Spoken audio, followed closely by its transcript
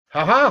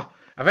Ha!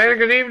 A very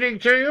good evening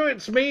to you.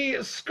 It's me,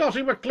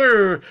 Scottie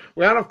McClue.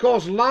 We are, of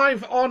course,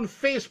 live on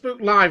Facebook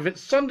Live. It's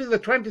Sunday the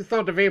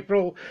 23rd of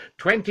April,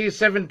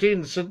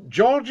 2017, St.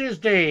 George's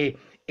Day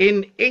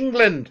in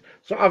England.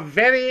 So a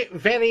very,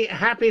 very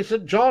happy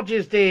St.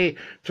 George's Day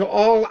to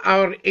all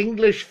our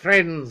English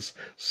friends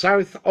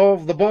south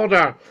of the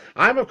border.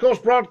 I'm, of course,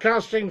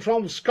 broadcasting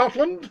from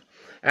Scotland.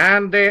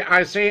 And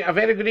I say a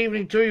very good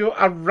evening to you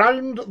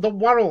around the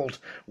world.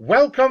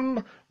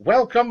 Welcome,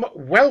 welcome,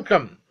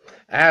 welcome.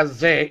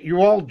 As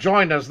you all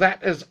join us.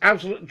 That is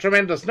absolutely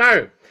tremendous.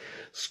 Now,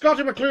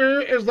 Scottie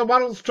McClue is the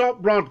world's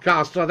top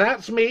broadcaster.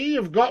 That's me.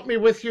 You've got me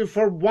with you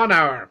for 1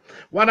 hour.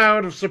 1 hour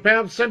of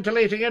superb,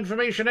 scintillating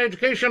information,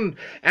 education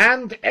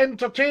and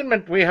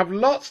entertainment. We have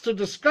lots to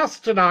discuss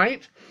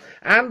tonight.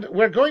 And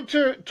we're going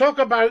to talk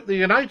about the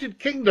United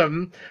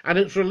Kingdom and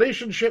its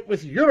relationship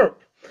with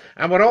Europe.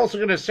 And we're also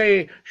going to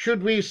say,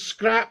 should we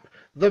scrap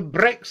the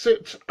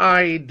Brexit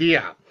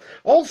idea?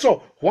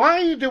 Also,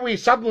 why do we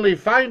suddenly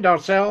find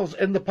ourselves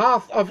in the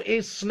path of a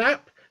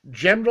snap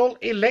general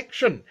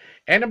election?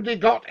 Anybody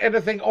got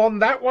anything on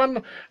that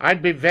one?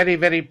 I'd be very,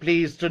 very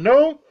pleased to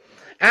know.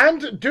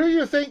 And do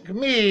you think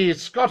me,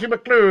 Scottie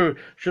McClue,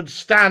 should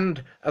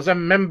stand as a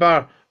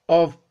member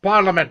of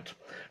Parliament?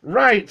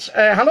 Right.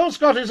 Hello,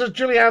 Scottie, says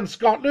Julianne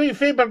Scott. Louis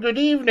Faber, good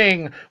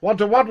evening. Want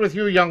a word with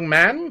you, young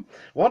man.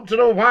 Want to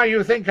know why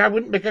you think I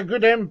wouldn't make a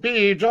good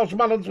MP. George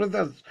Mullins with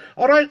us.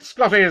 All right,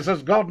 Scottie,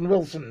 says Gordon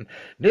Wilson.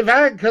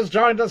 Nivag has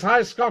joined us.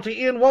 Hi,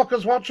 Scottie. Ian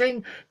Walker's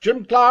watching.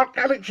 Jim Clark,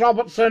 Alex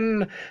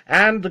Robertson,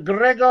 and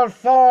Gregor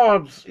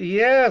Forbes.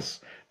 Yes.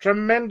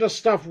 Tremendous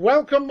stuff.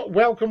 Welcome,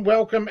 welcome,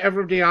 welcome,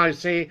 everybody, I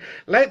say.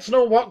 Let's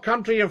know what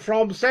country you're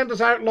from. Send us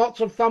out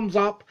lots of thumbs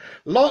up,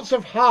 lots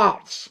of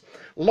hearts,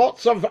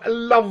 lots of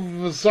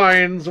love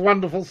signs,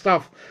 wonderful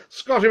stuff.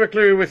 Scottie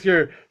McClue with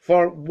you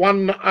for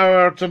 1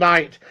 hour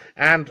tonight,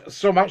 and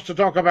so much to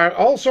talk about.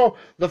 Also,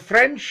 the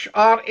French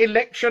are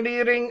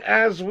electioneering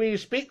as we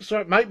speak, so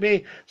it might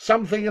be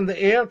something in the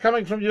air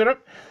coming from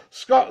Europe.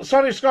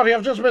 Sorry, Scottie,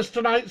 I've just missed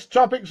tonight's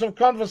topics of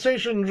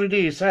conversation,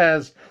 Rudy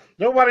says.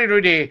 Don't worry,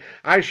 Rudy,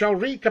 I shall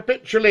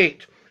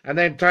recapitulate and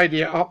then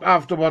tidy it up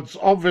afterwards,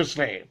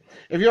 obviously.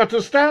 If you are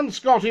to stand,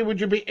 Scottie, would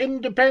you be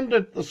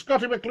independent? The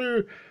Scottie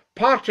McClue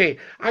party?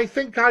 I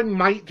think I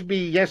might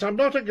be, yes. I'm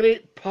not a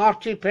great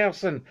party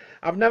person.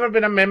 I've never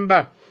been a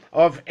member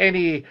of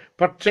any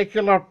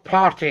particular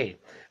party,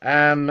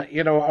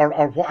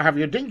 or what have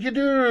you.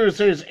 Dinky-Doo,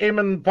 says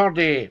Eamon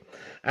Purdy.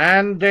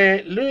 And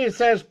Louis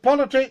says,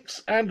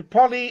 politics and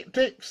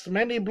politics,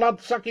 many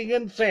blood-sucking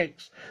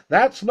insects.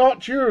 That's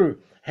not you.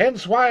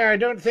 Hence why I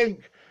don't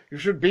think you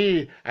should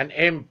be an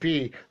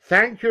MP.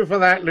 Thank you for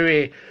that,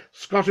 Louis.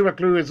 Scottie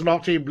McClue is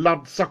not a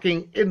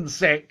blood-sucking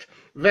insect.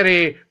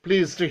 Very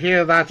pleased to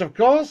hear that, of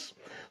course.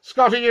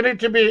 Scottie, you need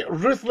to be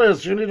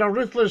ruthless. You need a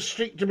ruthless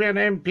streak to be an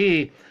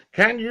MP.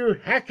 Can you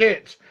hack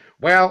it?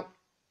 Well,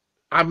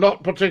 I'm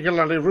not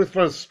particularly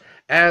ruthless,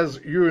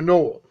 as you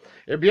know.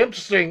 It'd be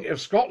interesting if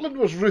Scotland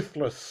was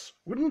ruthless,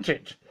 wouldn't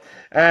it?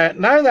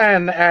 Now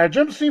then,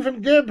 Jim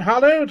Stephen Gibb,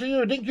 hello to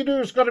you.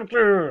 Dinky-Doo, Scottie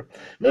McClue.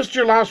 Missed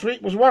you last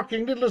week, was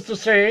working, needless to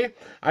say.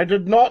 I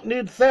did not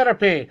need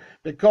therapy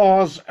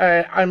because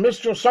I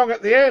missed your song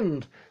at the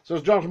end,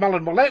 says George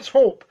Mullen. Well, let's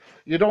hope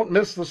you don't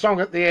miss the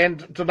song at the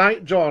end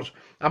tonight, George.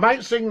 I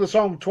might sing the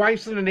song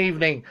twice in an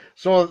evening,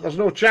 so there's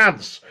no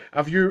chance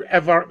of you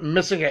ever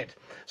missing it.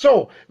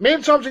 So,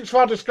 main subjects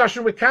for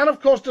discussion. We can,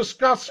 of course,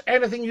 discuss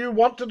anything you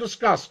want to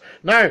discuss.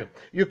 Now,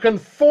 you can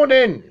phone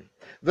in.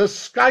 The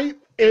Skype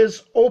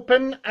is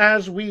open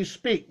as we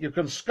speak. You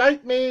can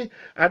Skype me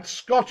at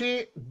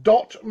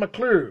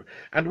scottie.mcclue,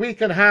 and we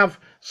can have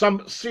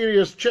some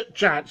serious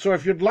chit-chat. So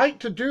if you'd like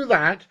to do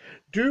that,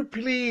 do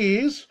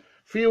please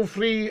feel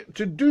free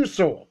to do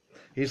so.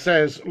 He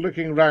says,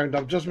 looking round,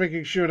 I'm just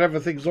making sure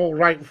everything's all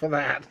right for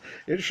that.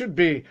 It should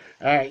be,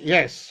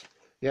 yes,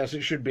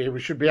 it should be. We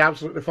should be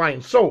absolutely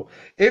fine. So,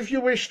 if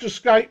you wish to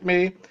Skype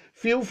me,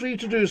 feel free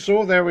to do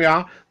so. There we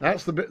are.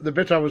 That's the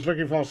bit I was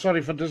looking for.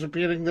 Sorry for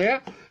disappearing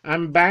there.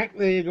 I'm back.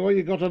 There you go.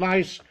 You got a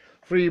nice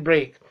free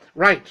break.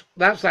 Right,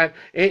 that's that.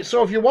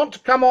 So if you want to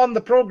come on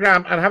the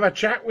programme and have a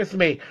chat with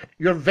me,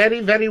 you're very,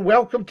 very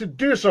welcome to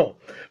do so.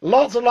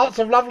 Lots and lots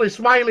of lovely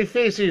smiley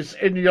faces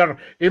in your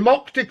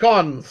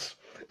emoticons.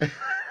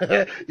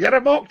 Your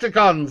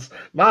emoticons.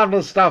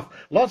 Marvellous stuff.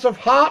 Lots of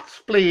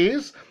hearts,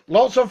 please.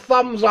 Lots of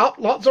thumbs up.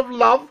 Lots of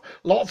love.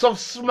 Lots of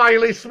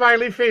smiley,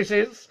 smiley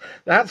faces.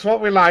 That's what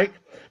we like.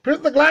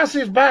 Put the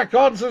glasses back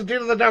on, says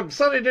Deal of the Dog.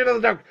 Sorry, Deal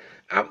of the Dog.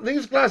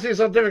 These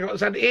glasses are difficult.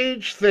 It's an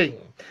age thing.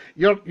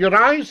 Your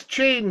eyes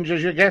change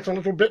as you get a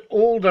little bit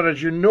older,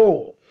 as you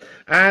know.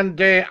 And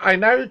I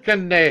now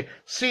can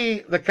see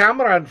the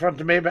camera in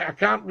front of me, but I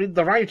can't read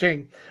the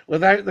writing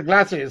without the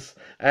glasses.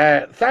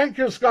 Thank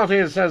you,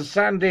 Scottie, says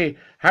Sandy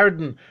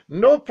Howden.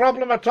 No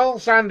problem at all,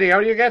 Sandy.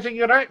 Are you getting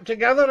your act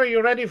together? Are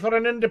you ready for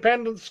an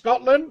independent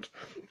Scotland?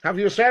 Have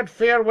you said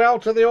farewell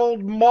to the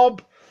old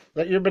mob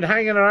that you've been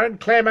hanging around?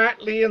 Clem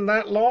Attlee and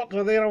that lot,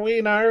 are they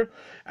away now?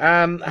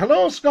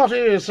 Hello,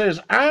 Scottie, says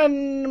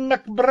Anne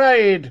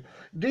McBride.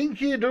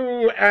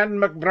 Dinky-Doo and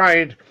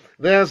McBride.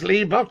 There's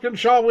Lee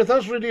Birkinshaw with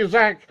us, Rudy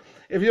Zach.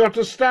 If you are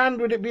to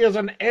stand, would it be as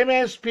an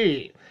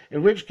MSP,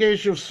 in which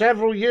case you've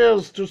several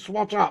years to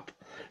swat up?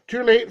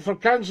 Too late for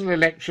council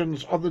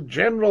elections or the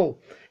general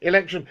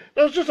election.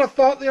 There was just a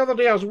thought the other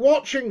day. I was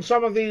watching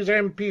some of these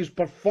MPs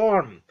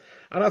perform,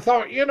 and I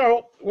thought,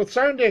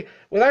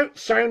 without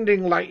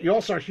sounding like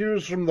Yosser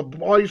Hughes from the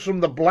Boys from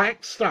the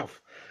Black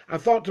Stuff, I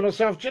thought to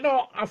myself,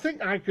 I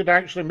think I could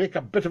actually make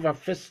a bit of a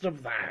fist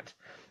of that.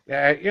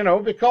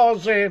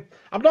 Because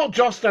I'm not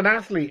just an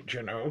athlete,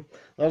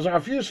 There's a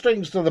few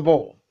strings to the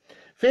bow.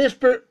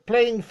 Facebook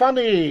playing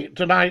funny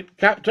tonight,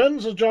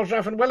 Captain, says George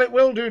Raffin. Well, it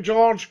will do,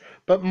 George,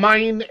 but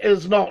mine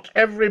is not.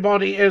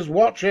 Everybody is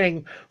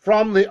watching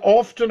from the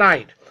off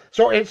tonight.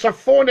 So it's a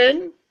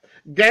phone-in.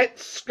 Get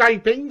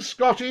Skyping,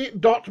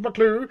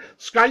 Scottie.McClue,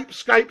 Skype,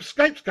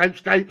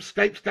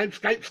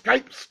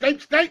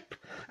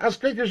 as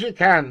quick as you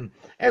can.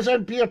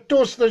 SNP are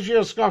toast this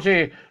year,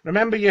 Scottie.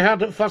 Remember, you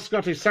heard it first,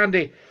 Scottie.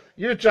 Sandy,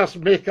 you just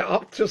make it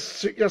up to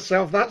suit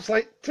yourself. That's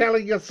like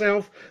telling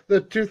yourself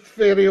the tooth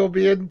fairy will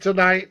be in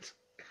tonight.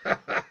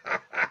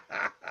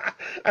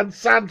 And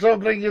Santa will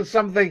bring you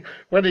something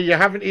when you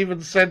haven't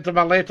even sent him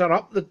a letter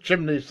up the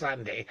chimney,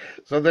 Sandy.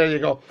 So there you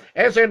go.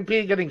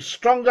 SNP getting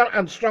stronger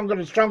and stronger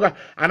and stronger.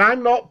 And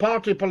I'm not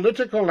party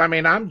political. I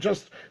mean, I'm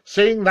just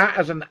saying that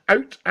as an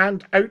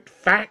out-and-out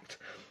fact.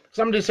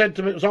 Somebody said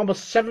to me it was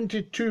almost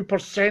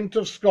 72%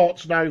 of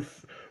Scots now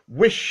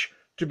wish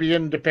to be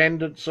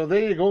independent. So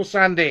there you go,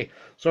 Sandy.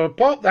 So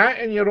pop that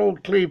in your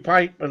old clay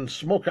pipe and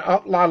smoke it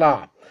up,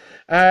 la-la.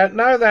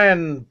 Now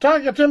then,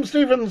 Tiger Tim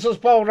Stevens, says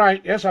Paul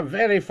Wright. Yes, a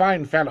very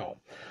fine fellow.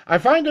 I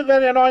find it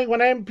very annoying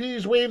when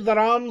MPs wave their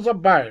arms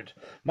about.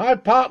 My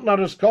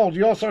partner is called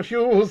Yosser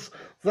Hughes,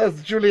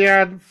 says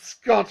Julianne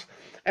Scott.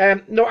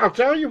 No, I'll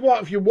tell you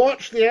what, if you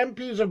watch, the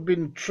MPs have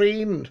been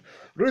trained.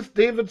 Ruth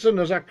Davidson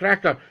is a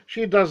cracker.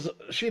 She does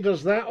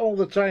that all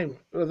the time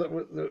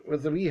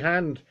with the wee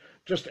hand,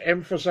 just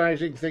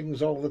emphasising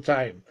things all the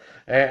time,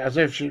 as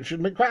if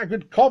she'd make quite a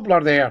good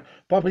cobbler there,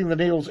 popping the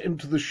nails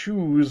into the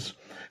shoes.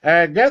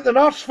 Get the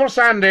nurse for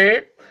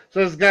Sandy,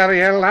 says Gary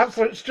Hill.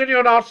 Absolute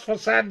studio nurse for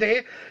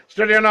Sandy.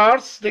 Studio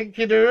nurse,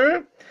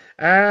 Dinky-Doo.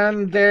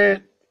 And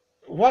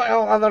what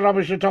other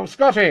rubbish you talk?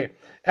 Scottie,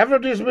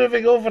 everybody's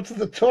moving over to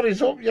the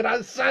Tories. Hope you're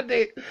out,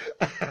 Sandy.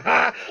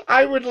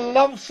 I would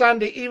love,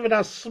 Sandy, even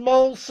a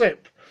small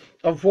sip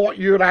of what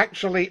you're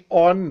actually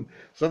on.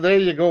 So there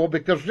you go,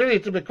 because really,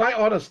 to be quite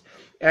honest,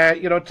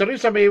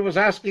 Theresa May was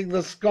asking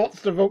the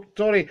Scots to vote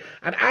Tory,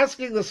 and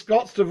asking the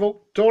Scots to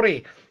vote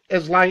Tory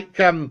is like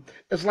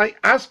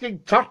asking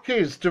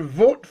turkeys to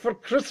vote for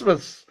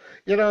Christmas.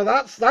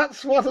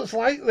 That's what it's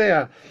like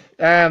there.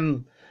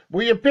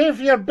 Will you pay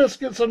for your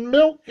biscuits and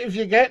milk if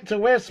you get to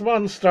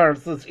Westminster?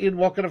 Says Ian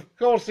Walker. Of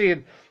course,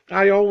 Ian.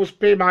 I always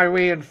pay my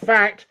way. In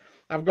fact,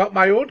 I've got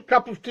my own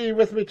cup of tea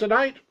with me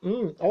tonight.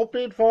 All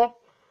paid for.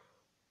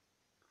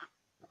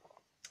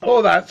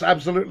 Oh, that's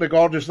absolutely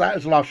gorgeous. That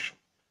is lush.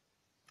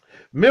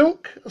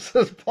 Milk,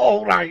 says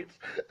Paul Wright.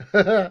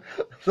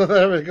 So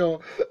there we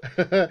go.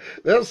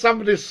 There's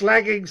somebody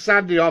slagging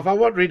Sandy off. I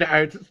won't read it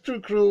out. It's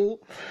too cruel.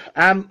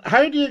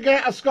 How do you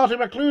get a Scottie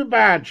McClue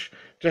badge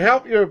to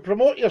help you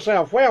promote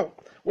yourself? Well,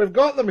 we've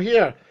got them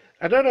here.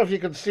 I don't know if you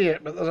can see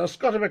it, but there's a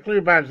Scottie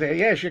McClue badge there.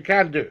 Yes, you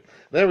can do.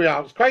 There we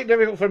are. It's quite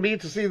difficult for me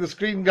to see the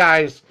screen,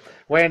 guys,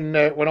 when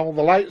all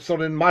the lights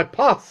are in my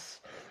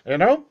path.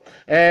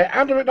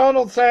 Andrew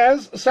McDonald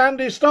says,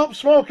 Sandy, stop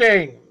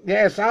smoking.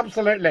 Yes,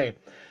 absolutely.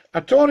 A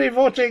Tory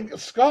voting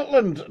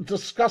Scotland,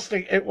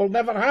 disgusting. It will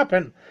never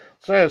happen,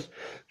 says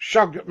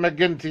Shug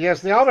McGinty.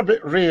 Yes, they are a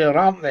bit rare,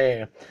 aren't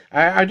they?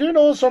 I do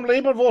know some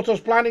Labour voters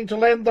planning to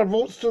lend their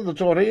votes to the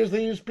Tories.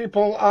 These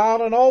people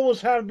are and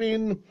always have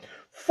been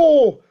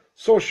faux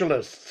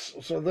socialists.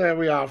 So there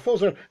we are.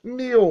 Faux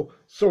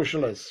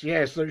neo-socialists.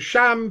 Yes, they're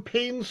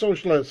champagne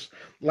socialists,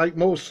 like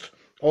most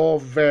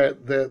of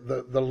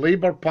the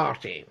Labour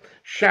Party.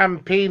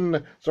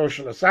 Champagne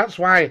socialists. That's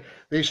why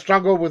they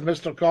struggle with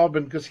Mr.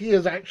 Corbyn, because he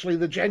is actually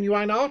the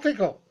genuine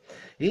article.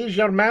 He's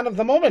your man of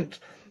the moment.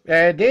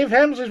 Dave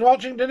Hems is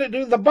watching. Did it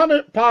do the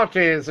Bunnet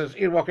party, says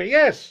Ian Walker.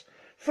 Yes,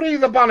 free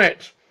the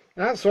Bunnet.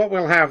 That's what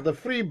we'll have, the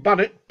free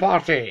Bunnet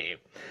party.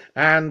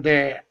 And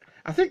I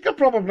think I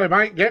probably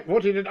might get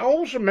voted in. I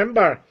always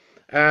remember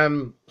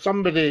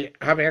somebody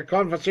having a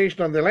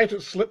conversation and they let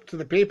it slip to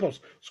the papers.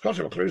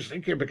 Scottie McClue's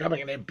thinking of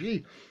becoming an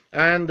MP.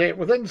 And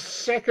within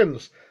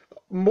seconds,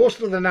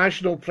 most of the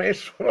national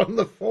press were on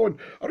the phone.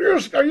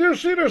 Are you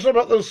serious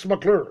about this,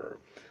 McClue?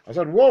 I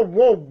said, whoa,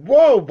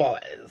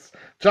 boys.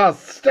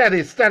 Just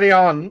steady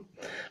on.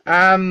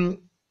 Can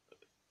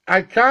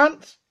I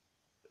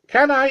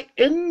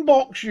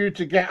inbox you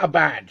to get a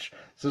badge?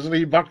 Says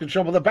Lee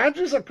Birkinshaw. Well, the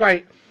badges are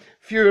quite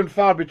few and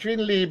far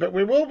between, Lee, but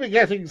we will be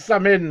getting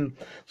some in.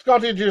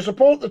 Scottie, do you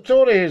support the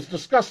Tories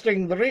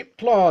discussing the rape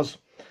clause?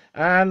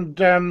 And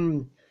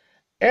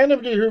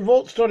anybody who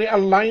votes Tory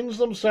aligns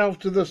themselves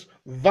to this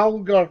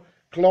vulgar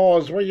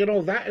clause.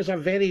 Well, that is a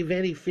very,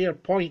 very fair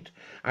point.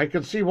 I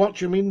can see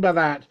what you mean by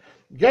that.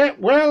 Get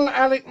well,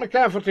 Alec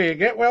McCafferty.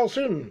 Get well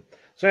soon,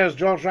 says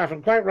George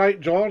Raffin. Quite right,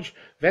 George.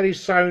 Very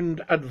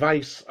sound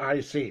advice,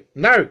 I see.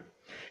 Now,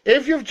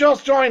 if you've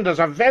just joined us,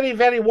 a very,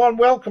 very warm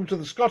welcome to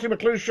the Scottie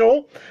McClue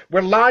Show. We're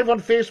live on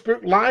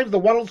Facebook Live, the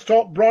world's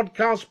top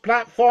broadcast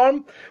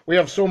platform. We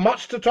have so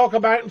much to talk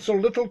about and so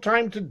little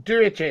time to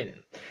do it in.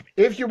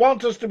 If you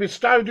want us to be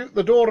stowed out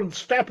the door and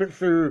step it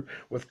through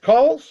with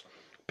calls,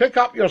 pick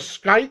up your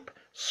Skype.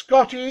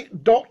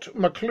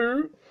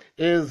 Scottie.McClue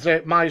is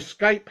my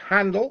Skype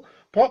handle.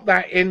 Pop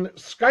that in,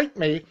 Skype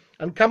me,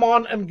 and come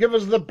on and give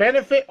us the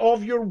benefit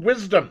of your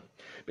wisdom.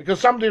 Because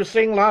somebody was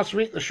saying last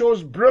week, the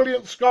show's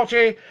brilliant,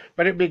 Scottie,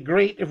 but it'd be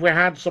great if we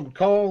had some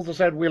calls. I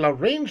said, we'll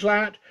arrange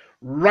that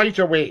right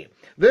away.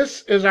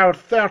 This is our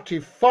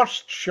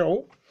 31st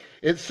show.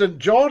 It's St.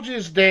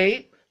 George's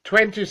Day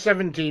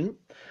 2017.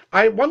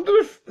 I wonder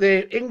if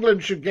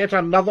England should get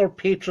another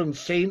patron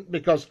saint,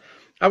 because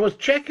I was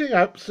checking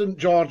out St.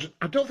 George.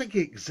 I don't think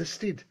he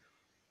existed.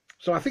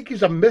 So I think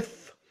he's a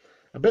myth,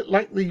 a bit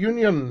like the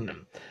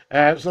Union.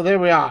 So there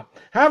we are.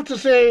 Have to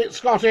say,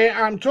 Scottie,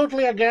 I'm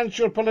totally against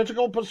your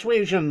political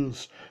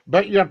persuasions,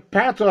 but your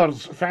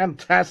patter's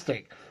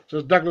fantastic,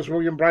 says Douglas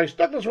William Bryce.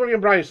 Douglas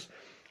William Bryce,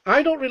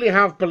 I don't really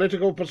have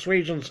political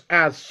persuasions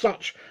as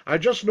such. I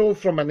just know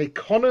from an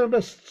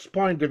economist's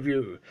point of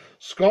view,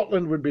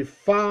 Scotland would be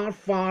far,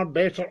 far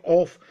better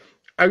off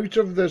out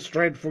of this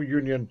dreadful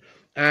union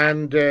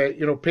and,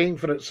 paying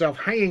for itself,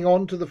 hanging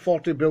on to the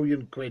 40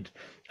 billion quid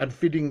and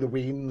feeding the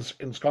weans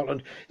in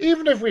Scotland.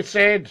 Even if we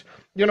said,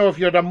 if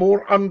you had a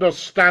more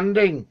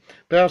understanding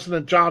person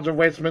in charge of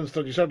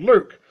Westminster, you said,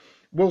 look,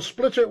 we'll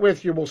split it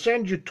with you, we'll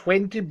send you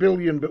 20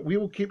 billion, but we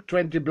will keep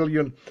 20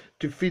 billion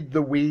to feed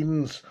the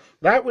weans.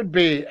 That would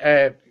be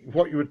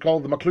what you would call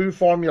the McClue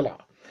formula.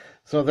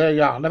 So there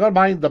you are. Never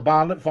mind the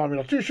Barnett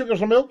formula. 2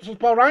 sugars and milk, says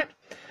Paul Wright.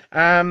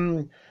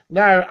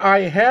 Now,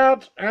 I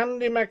heard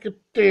Andy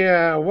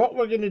McAteer. What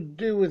we're going to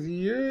do with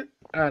you,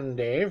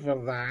 Andy,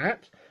 for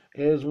that,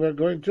 is we're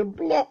going to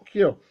block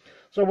you.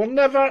 So we'll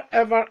never,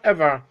 ever,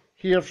 ever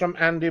hear from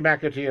Andy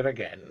McAteer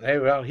again.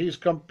 Well, he's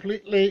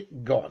completely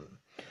gone.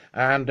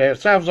 And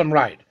serves him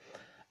right.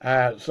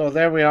 So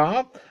there we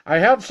are. I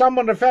heard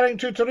someone referring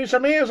to Theresa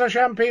May as a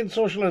champagne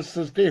socialist,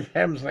 says Dave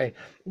Hemsley.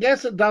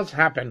 Yes, it does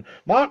happen.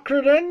 Mark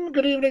Cruden,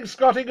 good evening,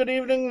 Scottie. Good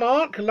evening,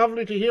 Mark.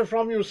 Lovely to hear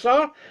from you,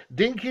 sir.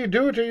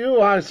 Dinky-Doo to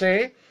you, I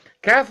say.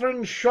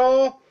 Catherine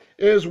Shaw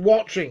is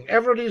watching.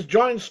 Everybody's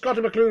joined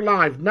Scottie McClue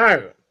Live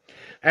now.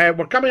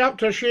 We're coming up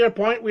to a share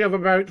point. We have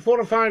about 4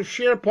 or 5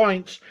 share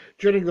points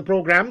during the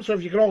programme. So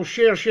if you can all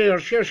share.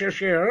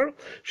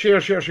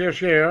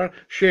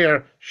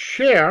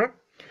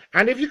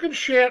 And if you can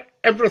share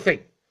everything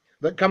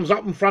that comes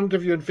up in front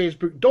of you on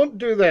Facebook, don't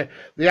do the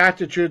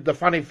attitude, the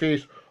funny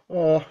face,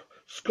 oh,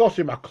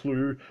 Scottie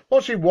McClue,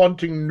 what's he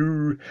wanting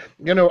new?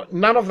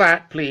 None of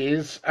that,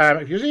 please.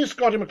 If you see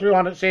Scottie McClue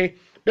on it, say,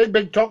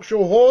 big talk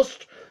show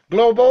host,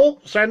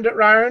 global, send it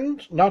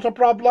round, not a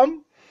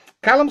problem.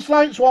 Callum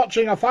Slight's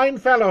watching, a fine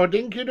fellow.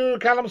 Dinky-Doo,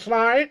 Callum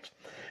Slight.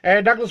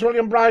 Douglas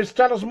William Bryce,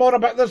 tell us more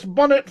about this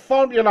bonnet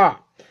formula.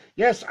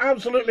 Yes,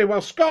 absolutely.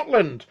 Well,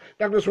 Scotland,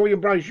 Douglas William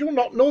Bryce, you'll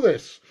not know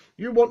this.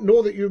 You won't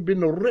know that you've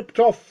been ripped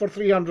off for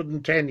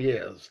 310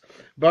 years.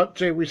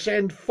 But we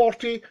send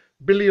 £40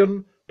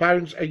 billion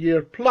a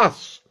year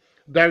plus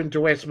down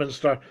to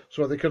Westminster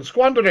so they can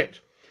squander it.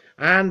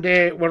 And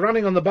we're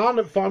running on the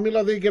Barnett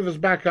formula. They give us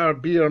back our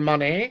beer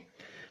money.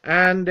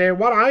 And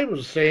what I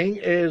was saying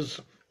is,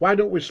 why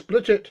don't we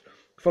split it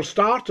for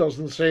starters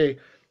and say,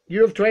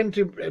 you have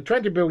 20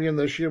 billion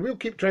this year, we'll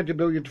keep 20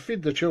 billion to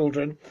feed the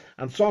children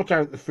and sort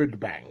out the food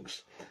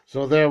banks.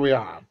 So there we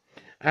are.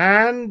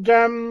 And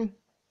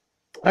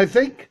I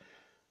think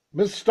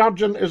Miss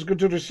Sturgeon is going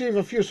to receive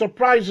a few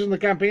surprises in the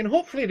campaign.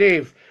 Hopefully,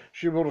 Dave,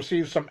 she will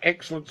receive some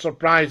excellent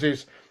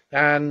surprises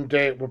and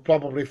will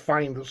probably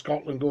find that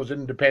Scotland goes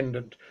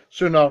independent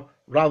sooner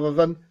rather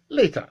than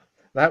later.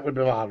 That would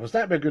be marvellous.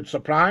 That would be a good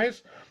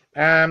surprise.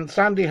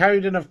 Sandy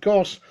Howden, of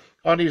course,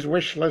 on his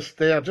wish list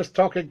there, just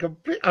talking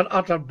complete and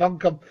utter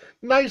bunkum.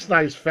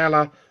 Nice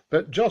fella,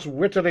 but just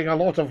wittering a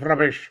lot of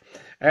rubbish.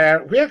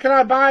 Where can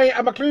I buy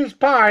a McClue's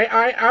pie?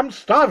 I am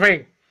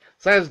starving,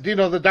 says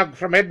Dino the Doug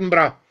from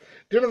Edinburgh.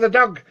 Dino the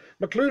Doug,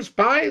 McClue's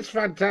pie is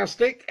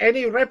fantastic.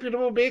 Any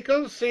reputable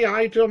bakers, say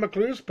aye to a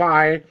McClue's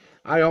pie.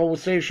 I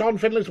always say, Sean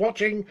Finley's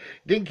watching.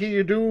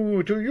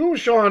 Dinky-Doo to you,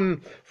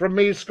 Sean, from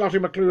me, Scottie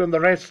McClue, and the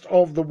rest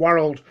of the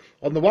world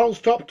on the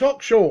world's top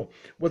talk show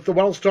with the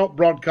world's top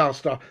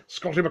broadcaster,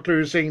 Scottie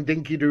McClue, saying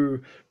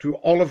Dinky-Doo to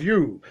all of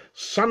you.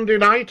 Sunday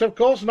night, of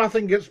course,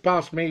 nothing gets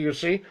past me, you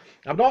see.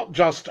 I'm not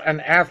just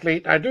an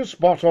athlete. I do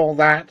spot all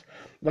that.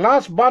 The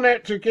last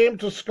bonnet who came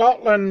to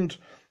Scotland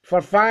for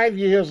 5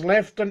 years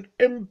left an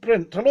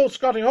imprint. Hello,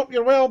 Scottie. Hope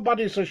you're well,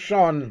 buddy, says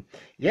Sean.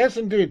 Yes,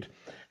 indeed.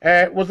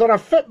 Was there a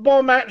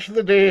football match of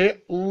the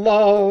day?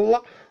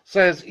 Lol,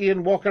 says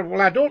Ian Walker.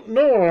 Well, I don't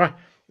know.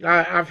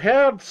 I've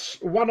heard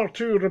 1 or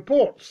 2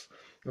 reports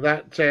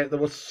that there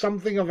was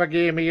something of a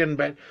game, Ian,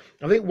 but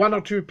I think 1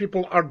 or 2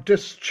 people are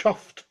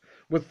dischuffed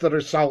with the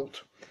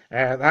result.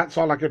 That's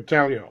all I could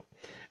tell you.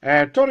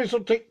 Tories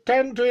will take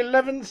 10 to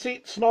 11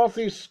 seats, North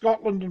East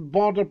Scotland and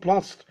Border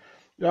Plus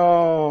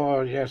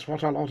Oh, yes,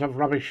 what a lot of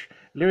rubbish.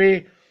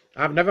 Louis,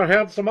 I've never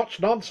heard so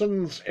much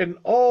nonsense in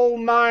all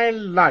my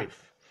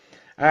life.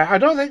 I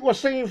don't think we're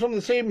singing from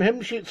the same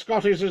hymn sheet,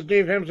 Scotty, says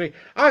Dave Hemsley.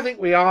 I think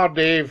we are,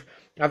 Dave.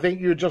 I think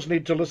you just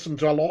need to listen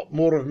to a lot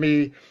more of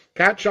me,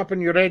 catch up in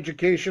your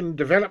education,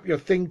 develop your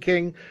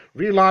thinking,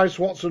 realise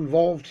what's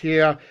involved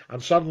here,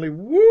 and suddenly,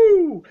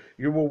 woo,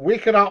 you will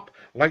wake it up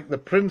like the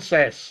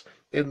princess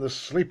in the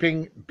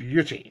Sleeping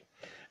Beauty.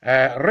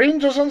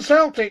 Rangers and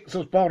Celtic,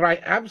 says Paul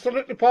Wright.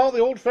 Absolutely, Paul, the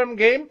Old Firm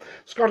game.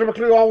 Scottie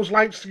McClue always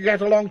likes to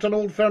get along to an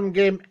Old Firm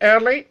game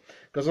early,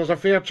 because there's a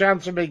fair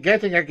chance of me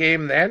getting a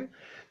game then.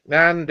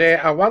 And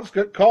I once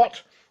got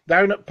caught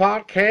down at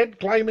Parkhead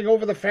climbing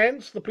over the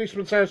fence. The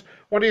policeman says,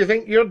 "What do you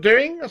think you're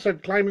doing?" I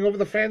said, "Climbing over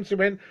the fence." He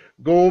went,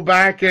 "Go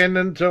back in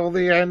until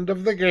the end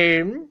of the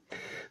game."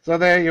 So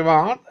there you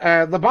are.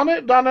 The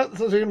bonnet done it,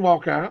 says Ian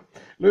Walker.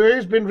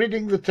 Louis been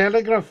reading the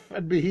Telegraph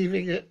and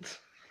behaving it.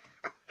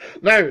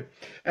 Now,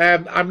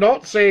 I'm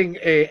not saying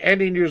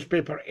any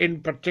newspaper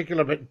in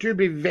particular, but do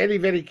be very,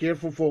 very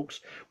careful,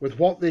 folks, with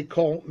what they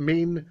call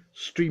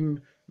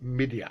mainstream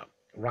media,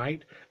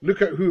 right?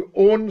 Look at who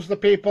owns the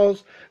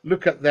papers.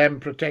 Look at them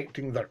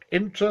protecting their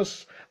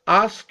interests.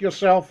 Ask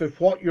yourself if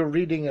what you're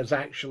reading is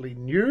actually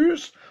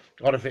news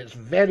or if it's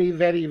very,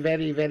 very,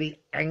 very, very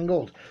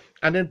angled.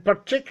 And in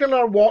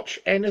particular, watch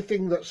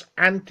anything that's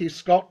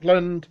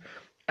anti-Scotland,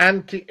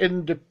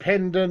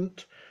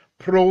 anti-independent,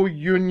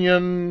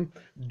 pro-union.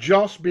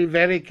 Just be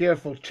very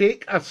careful.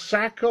 Take a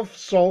sack of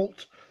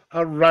salt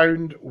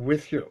around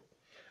with you,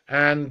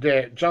 and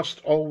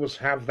just always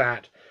have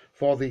that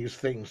for these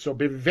things. So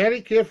be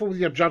very careful with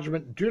your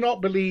judgment. Do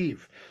not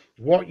believe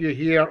what you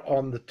hear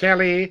on the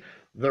telly,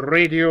 the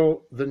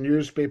radio, the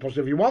newspapers.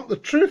 If you want the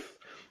truth,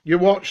 you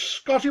watch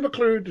Scottie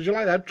McClue. Did you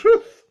like that?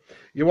 Truth.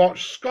 You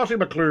watch Scottie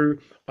McClue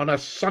on a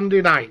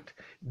Sunday night.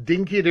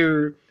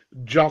 Dinky-Doo,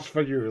 just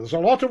for you. There's a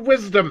lot of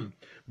wisdom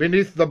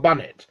beneath the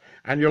bonnet,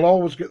 and you'll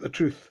always get the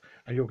truth,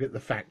 and you'll get the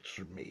facts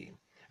from me,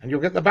 and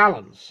you'll get the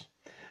balance.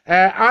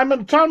 I'm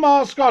in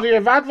turmoil, Scotty.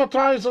 If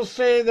advertisers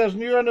say there's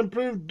new and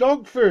improved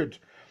dog food,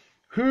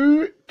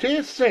 who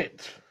tastes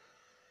it?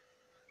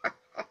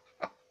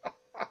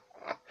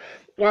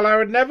 Well, I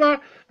would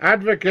never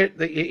advocate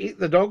that you eat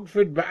the dog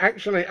food, but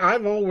actually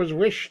I've always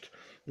wished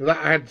that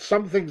I had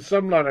something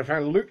similar. If I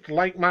looked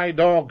like my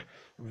dog,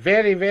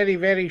 very, very,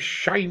 very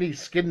shiny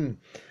skin,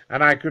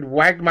 and I could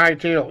wag my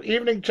tail.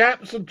 Evening,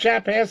 chaps and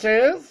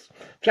chapesses.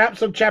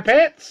 Chaps and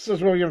chapettes,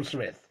 says William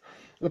Smith.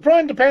 The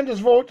pro-independence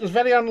vote is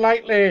very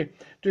unlikely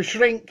to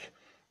shrink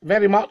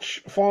very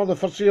much for the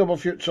foreseeable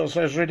future,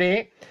 says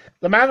Renee.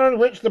 The manner in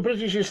which the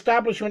British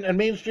establishment and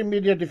mainstream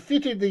media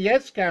defeated the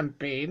Yes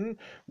campaign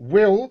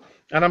will,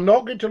 and I'm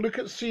not going to look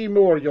at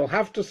Seymour, you'll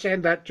have to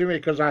send that to me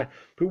because I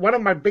put one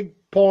of my big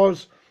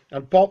paws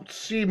and popped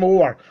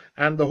Seymour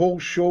and the whole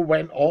show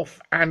went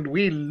off and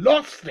we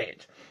lost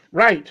it.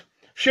 Right,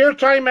 share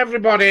time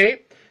everybody.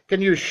 Can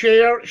you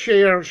share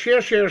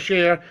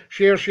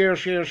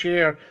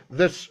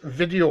this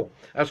video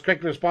as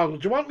quickly as possible?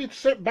 Do you want me to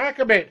sit back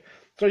a bit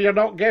so you're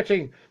not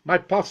getting my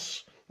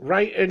pus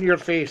right in your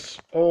face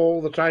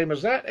all the time?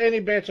 Is that any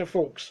better,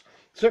 folks?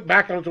 Sit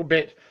back a little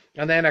bit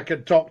and then I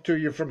can talk to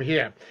you from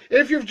here.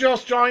 If you've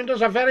just joined us,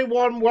 a very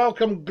warm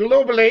welcome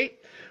globally.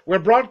 We're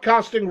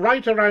broadcasting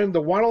right around the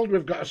world.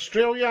 We've got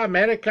Australia,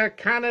 America,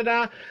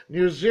 Canada,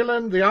 New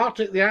Zealand, the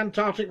Arctic, the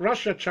Antarctic,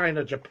 Russia,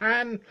 China,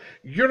 Japan,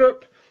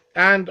 Europe,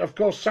 and, of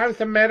course,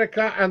 South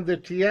America and the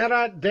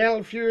Tierra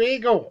del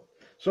Fuego.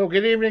 So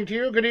good evening to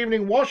you. Good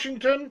evening,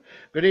 Washington.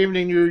 Good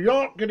evening, New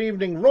York. Good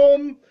evening,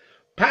 Rome,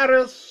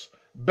 Paris,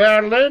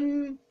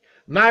 Berlin,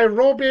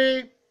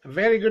 Nairobi.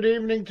 Very good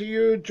evening to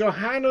you.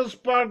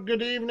 Johannesburg,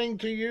 good evening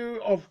to you,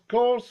 of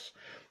course.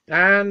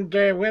 And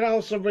where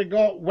else have we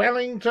got?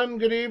 Wellington,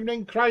 good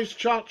evening.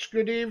 Christchurch,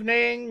 good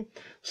evening.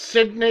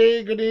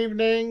 Sydney, good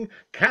evening.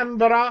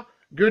 Canberra,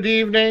 good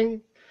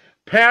evening.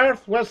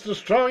 Perth, West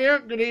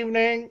Australia, good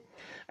evening.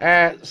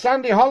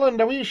 Sandy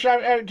Holland, a wee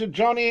shout out to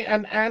Johnny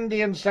and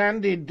Andy and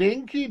Sandy.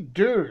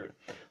 Dinky-Doo,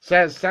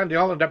 says Sandy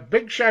Holland. A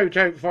big shout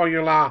out for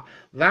you, La.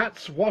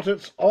 That's what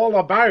it's all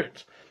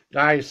about,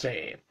 I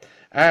say.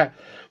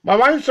 My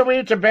wife's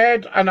away to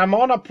bed and I'm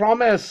on a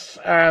promise.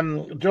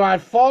 Do I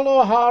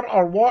follow her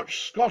or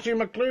watch Scottie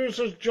McClue,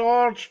 says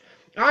George?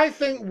 I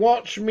think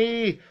watch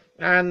me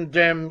and,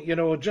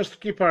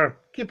 just keep her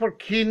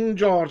keen,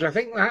 George. I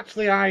think that's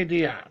the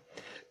idea.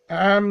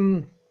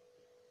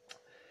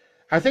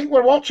 I think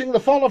we're watching the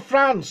fall of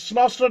France.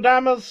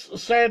 Nostradamus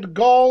said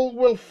Gaul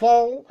will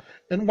fall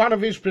in one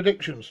of his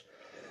predictions.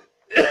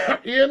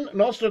 Ian,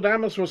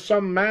 Nostradamus was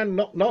some man,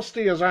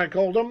 Nosty as I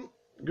called him.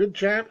 Good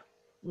chap.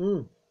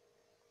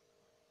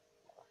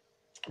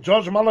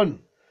 George Mullen.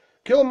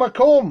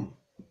 Kilmacombe.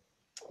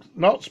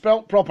 Not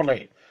spelt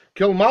properly.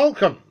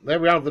 Kilmalcolm. There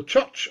we are, the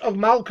Church of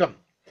Malcolm.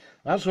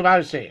 That's what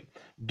I say.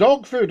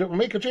 Dog food, it will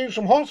make a change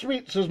from horse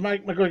meat, says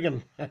Mike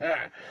McGuigan.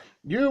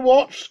 You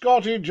watch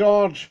Scotty,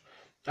 George.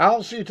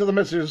 I'll see to the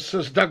missus,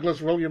 says Douglas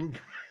William.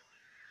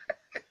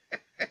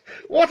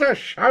 What a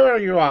shower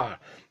you are.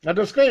 A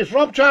disgrace.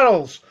 Rob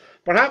Charles.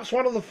 perhaps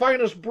one of the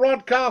finest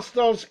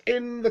broadcasters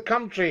in the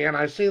country, and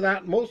I say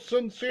that most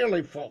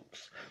sincerely,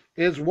 folks,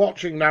 is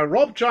watching now.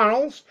 Rob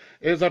Charles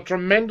is a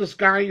tremendous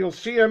guy. You'll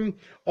see him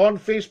on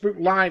Facebook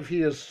Live.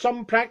 He is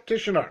some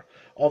practitioner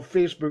of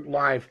Facebook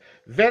Live.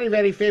 Very,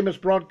 very famous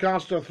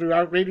broadcaster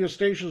throughout radio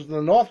stations in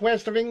the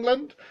northwest of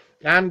England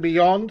and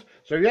beyond.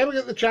 So if you ever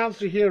get the chance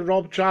to hear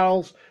Rob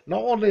Charles,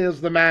 not only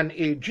is the man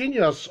a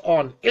genius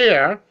on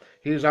air,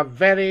 he's a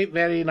very,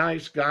 very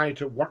nice guy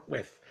to work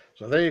with.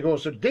 So there you go.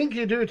 So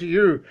Dinky-Doo to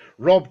you,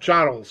 Rob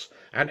Charles,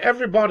 and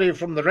everybody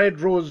from the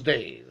Red Rose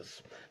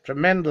days.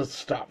 Tremendous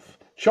stuff.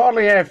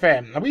 Charlie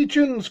FM. A wee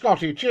tune,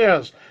 Scotty.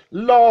 Cheers.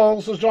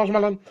 Lol, says George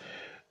Millen.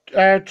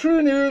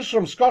 True news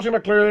from Scottie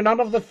McClue. None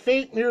of the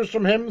fake news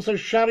from him,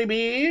 says Sherry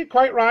B.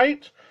 Quite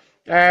right.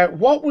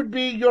 What would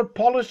be your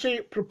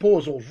policy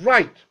proposals?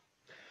 Right.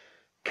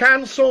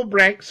 Cancel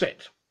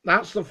Brexit.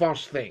 That's the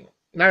first thing.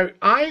 Now,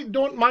 I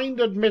don't mind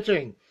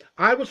admitting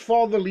I was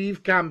for the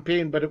Leave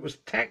campaign, but it was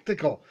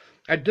tactical.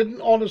 I didn't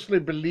honestly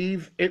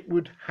believe it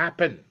would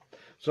happen.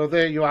 So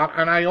there you are.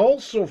 And I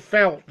also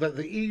felt that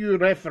the EU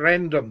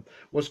referendum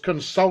was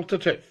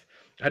consultative.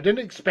 I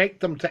didn't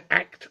expect them to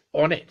act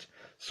on it.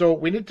 So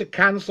we need to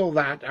cancel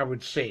that, I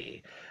would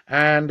say.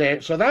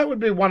 And so that would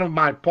be one of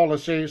my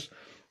policies.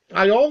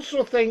 I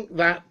also think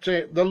that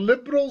the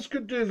Liberals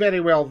could do very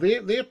well.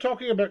 They're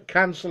talking about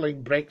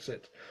cancelling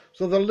Brexit.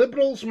 So the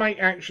Liberals might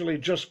actually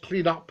just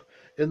clean up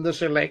in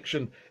this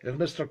election if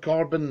Mr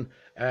Corbyn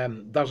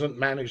doesn't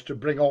manage to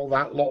bring all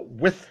that lot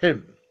with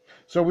him.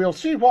 So we'll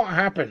see what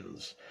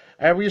happens.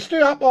 Will you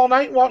stay up all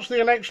night and watch the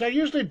election? I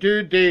usually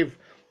do, Dave,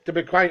 to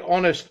be quite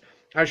honest.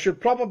 I should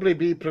probably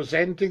be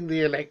presenting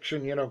the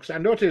election, you know, because I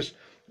notice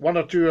one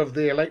or two of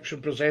the election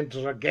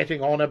presenters are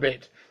getting on a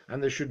bit,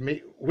 and they should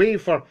make way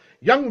for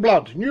young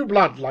blood, new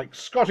blood, like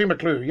Scottie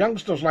McClue,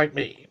 youngsters like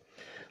me.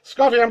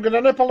 Scotty, I'm going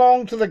to nip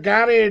along to the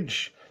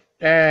garage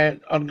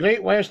on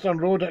Great Western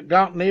Road at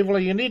Gartnavel. Are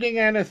you needing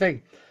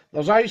anything?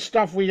 There's ice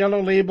stuff with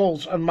yellow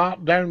labels and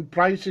marked down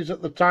prices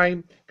at the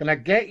time. Can I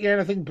get you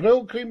anything?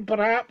 Brill cream,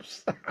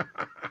 perhaps?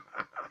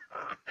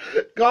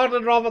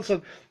 Gordon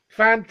Robertson,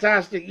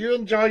 fantastic. You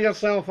enjoy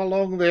yourself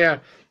along there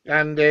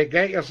and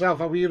get yourself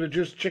a wee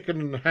reduced chicken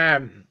and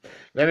ham.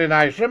 Very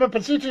nice. Rima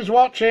Pasiti's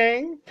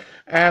watching.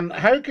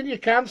 How can you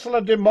cancel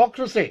a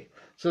democracy?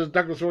 Says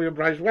Douglas William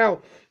Price.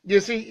 Well, you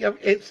see,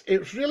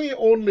 it's really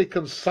only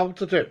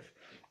consultative.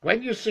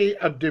 When you say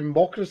a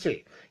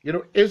democracy, you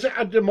know, is it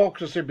a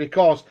democracy?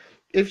 Because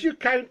if you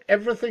count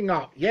everything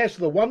up, yes,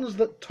 the ones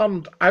that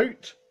turned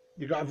out,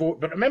 you got to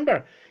vote. But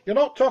remember, you're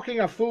not talking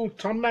a full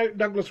turnout,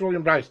 Douglas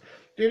William Price.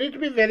 You need to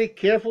be very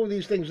careful with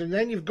these things. And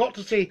then you've got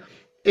to say,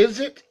 is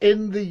it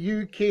in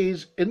the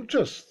UK's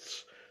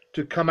interests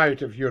to come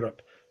out of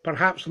Europe?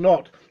 Perhaps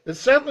not. It's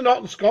certainly not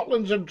in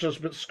Scotland's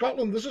interest, but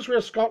Scotland, this is where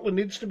Scotland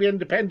needs to be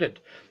independent,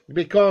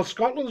 because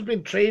Scotland's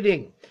been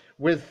trading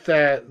with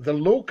the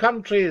Low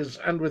Countries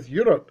and with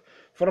Europe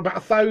for about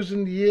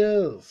 1,000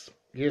 years,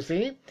 you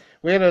see?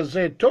 Whereas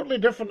totally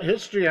different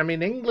history. I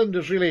mean, England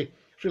is really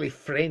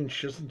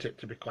French, isn't it,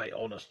 to be quite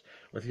honest,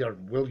 with your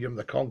William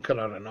the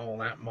Conqueror and all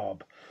that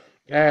mob.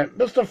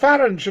 Mr.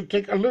 Farron should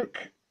take a look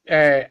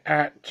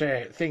at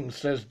things,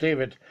 says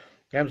David.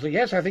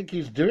 Yes, I think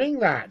he's doing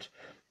that.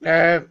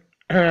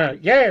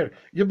 Yeah,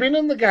 you've been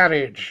in the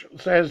garage,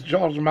 says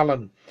George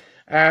Mullen.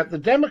 The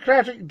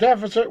democratic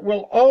deficit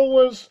will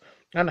always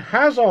and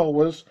has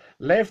always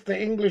left the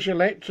English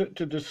electorate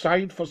to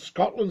decide for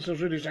Scotland,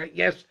 says Rudy.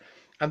 Yes,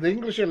 and the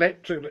English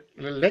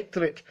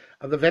electorate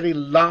are the very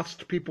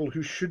last people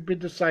who should be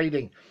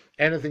deciding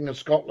anything in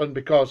Scotland,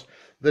 because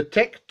the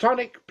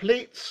tectonic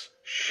plates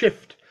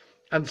shift,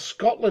 and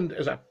Scotland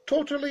is a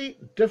totally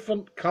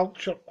different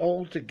culture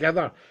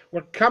altogether.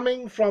 We're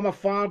coming from a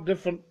far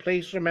different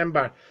place,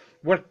 remember.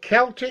 We're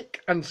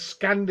Celtic and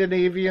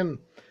Scandinavian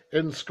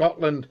in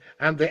Scotland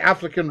and the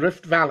African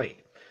Rift Valley.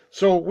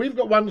 So we've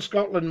got one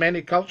Scotland,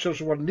 many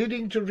cultures. We're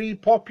needing to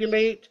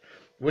repopulate.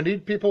 We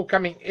need people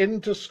coming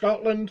into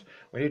Scotland.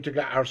 We need to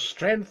get our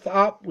strength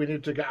up. We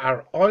need to get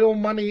our oil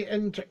money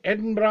into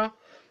Edinburgh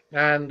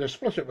and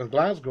split it with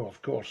Glasgow,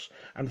 of course,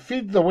 and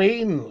feed the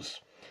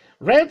wains.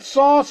 Red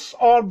sauce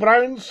or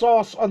brown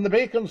sauce on the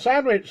bacon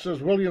sandwich,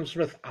 says William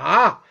Smith.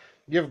 Ah,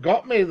 you've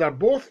got me. They're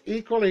both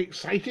equally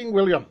exciting,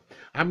 William.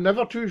 I'm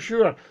never too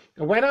sure.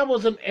 When I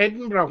was in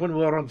Edinburgh, when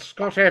we were on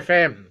Scot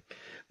FM,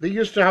 they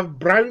used to have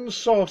brown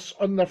sauce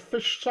on their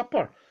fish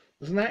supper.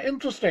 Isn't that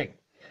interesting?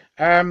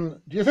 Do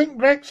you think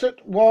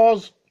Brexit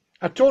was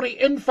a Tory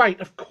infight?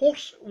 Of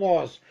course it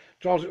was,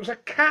 George. It was a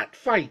cat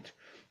fight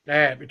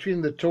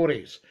between the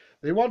Tories.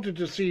 They wanted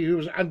to see who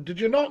was... And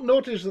did you not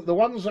notice that the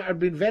ones that had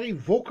been very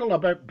vocal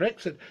about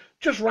Brexit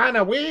just ran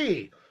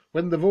away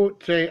when the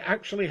vote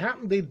actually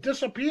happened? They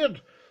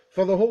disappeared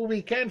for the whole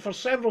weekend, for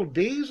several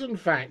days, in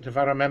fact, if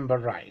I remember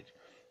right.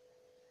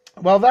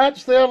 Well,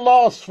 that's their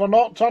loss for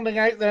not turning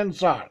out then,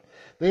 sir.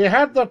 They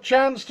had their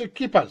chance to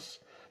keep us,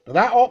 but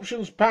that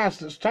option's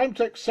passed. It's time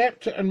to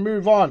accept it and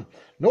move on.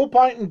 No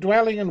point in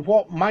dwelling on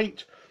what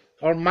might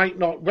or might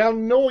not. Well,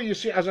 no, you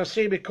see, as I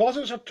say, because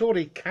it's a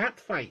Tory cat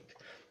fight,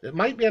 it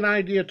might be an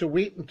idea to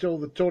wait until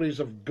the Tories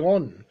have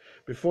gone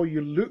before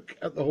you look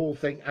at the whole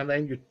thing and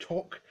then you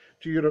talk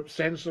to Europe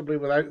sensibly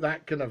without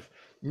that kind of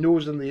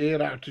nose in the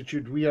air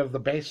attitude, we are the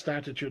best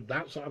attitude,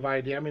 that sort of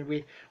idea. I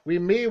mean, we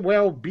may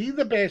well be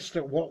the best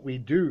at what we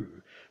do,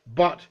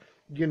 but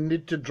you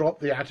need to drop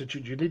the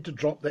attitude, you need to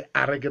drop the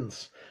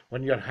arrogance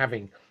when you're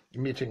having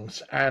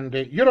meetings. And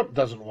Europe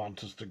doesn't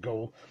want us to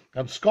go,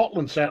 and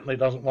Scotland certainly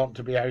doesn't want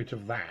to be out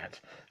of that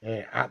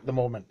at the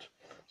moment.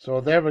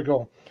 So there we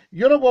go.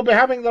 Europe will be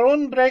having their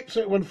own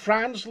Brexit when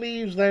France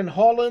leaves, then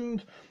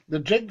Holland. The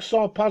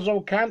jigsaw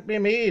puzzle can't be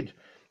made.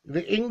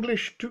 The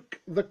English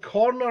took the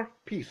corner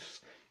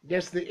piece.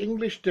 Yes, the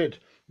English did,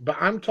 but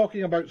I'm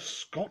talking about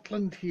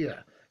Scotland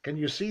here. Can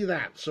you see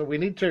that? So we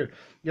need to,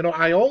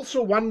 I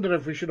also wonder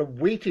if we should have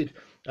waited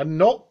and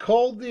not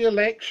called the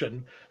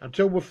election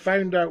until we've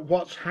found out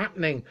what's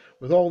happening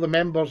with all the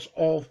members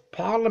of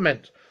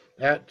Parliament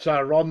that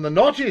are on the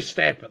naughty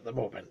step at the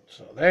moment.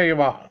 So there you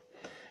are.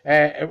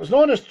 It was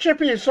known as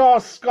chippy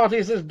sauce,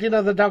 Scotty, says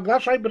Dina the Dog.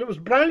 That's right, but it was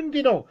brown,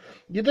 Dino.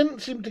 You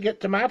didn't seem to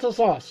get tomato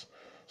sauce.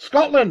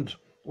 Scotland,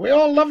 we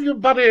all love you,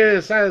 buddy,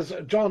 says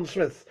John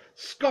Smith.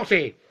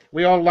 Scotty,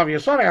 we all love you.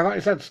 Sorry, I thought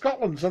you said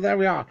Scotland, so there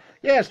we are.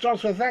 Yes, John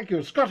Smith, thank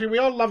you. Scotty, we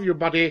all love you,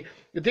 buddy.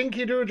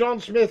 Dinky-Doo, John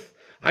Smith,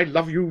 I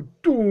love you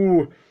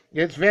too.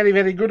 It's very,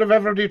 very good of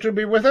everybody to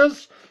be with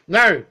us.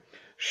 Now,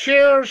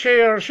 share.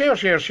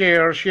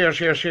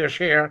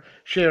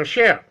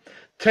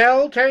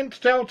 Tell 10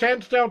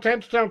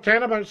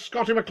 about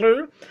Scottie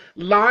McClue,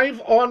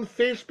 live on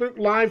Facebook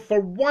Live for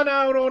 1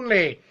 hour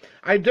only.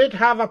 I did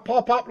have a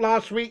pop-up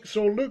last week,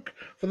 so look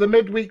for the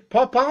midweek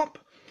pop-up.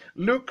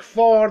 Look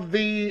for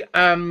the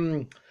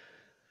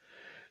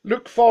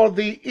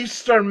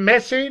Easter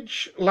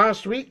message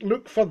last week.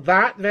 Look for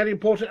that, very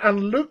important.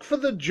 And look for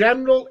the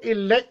general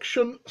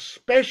election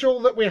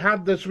special that we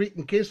had this week,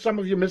 in case some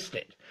of you missed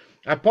it.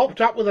 I popped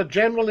up with a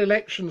general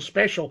election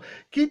special.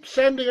 Keep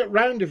sending it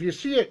round. If you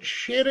see it,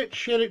 share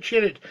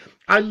it.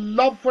 I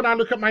love when I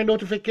look at my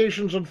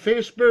notifications on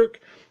Facebook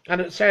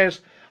and it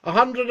says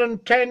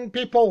 110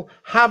 people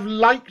have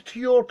liked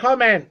your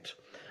comment.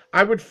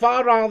 I would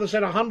far rather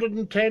say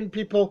 110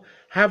 people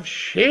have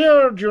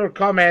shared your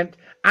comment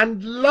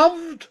and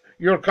loved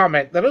your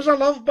comment. There is a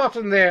love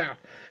button there,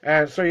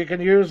 so you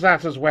can use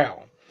that as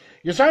well.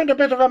 You sound a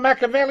bit of a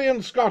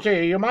Machiavellian,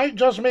 Scotty. You might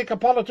just make a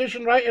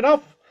politician right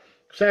enough,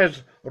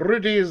 says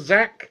Rudy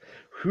Zack.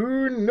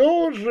 Who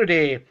knows,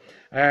 Rudy?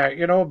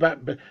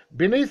 But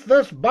beneath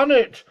this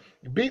bonnet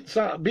beats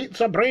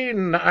a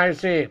brain, I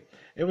say.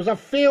 It was a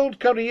failed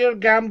career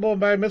gamble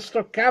by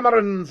Mr.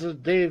 Cameron, says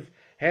Dave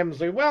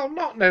Hemsley. Well,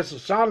 not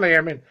necessarily.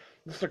 I mean,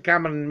 Mr.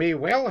 Cameron may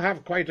well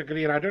have quite a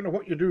career. I don't know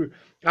what you do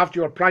after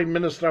you're Prime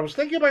Minister. I was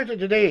thinking about it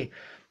today.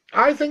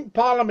 I think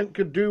Parliament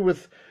could do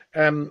with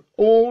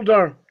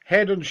older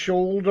head and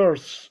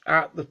shoulders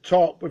at the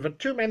top. We've had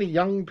too many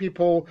young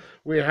people.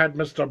 We had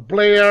Mr.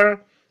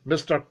 Blair,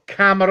 Mr.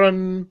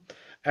 Cameron,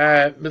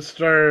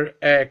 Mr.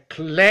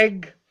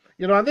 Clegg,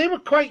 and they were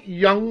quite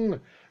young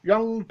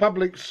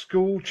public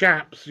school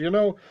chaps,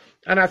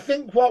 And I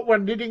think what we're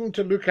needing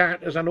to look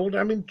at is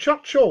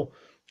Churchill,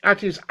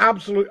 at his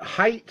absolute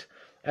height,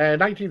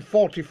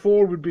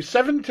 1944, would be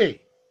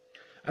 70.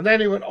 And then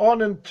he went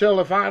on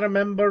until, if I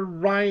remember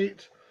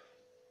right,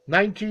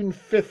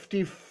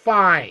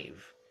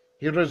 1955.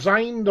 He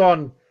resigned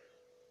on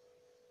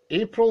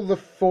April the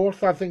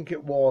 4th, I think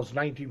it was,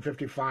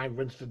 1955,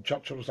 Winston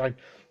Churchill resigned.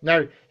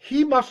 Now,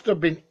 he must have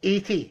been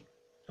 80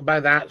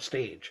 by that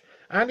stage.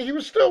 And he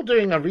was still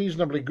doing a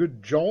reasonably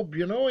good job,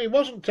 He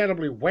wasn't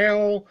terribly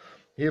well.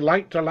 He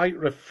liked a light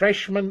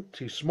refreshment.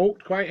 He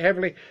smoked quite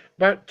heavily.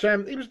 But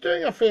he was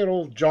doing a fair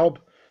old job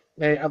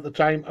at the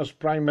time as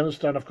Prime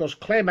Minister. And, of course,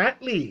 Clem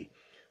Attlee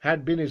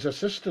had been his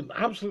assistant.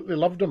 Absolutely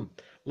loved him,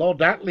 Lord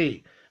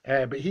Attlee.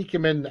 But he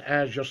came in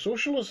as your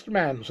socialist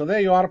man. So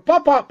there you are.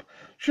 Pop-up.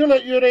 Sure,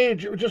 at your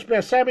age, it would just be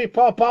a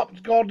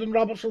semi-pop-up. Gordon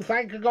Robertson.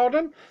 Thank you,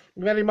 Gordon.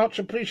 Very much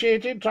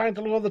appreciated. Trying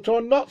to lower the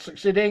tone. Not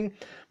succeeding.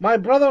 My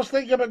brother's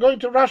thinking about going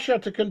to Russia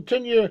to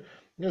continue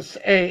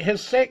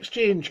his sex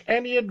change.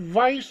 Any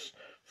advice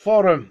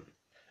for him?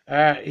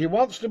 He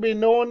wants to be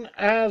known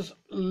as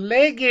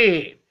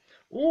Leggy.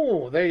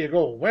 Oh, there you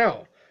go.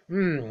 Well,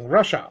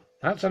 Russia.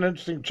 That's an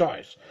interesting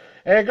choice.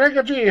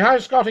 Gregor G, hi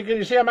Scotty, can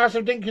you say a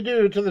massive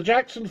Dinky-Doo to the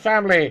Jackson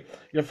family,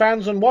 your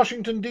fans in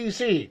Washington,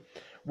 D.C.?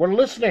 We're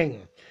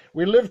listening.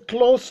 We live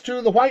close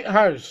to the White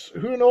House.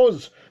 Who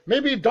knows?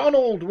 Maybe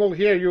Donald will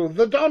hear you.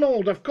 The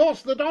Donald, of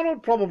course, the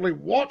Donald probably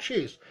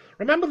watches.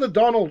 Remember, the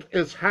Donald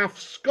is half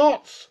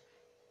Scots.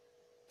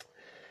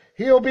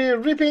 He'll be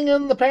reaping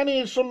in the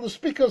pennies from the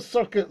Speaker's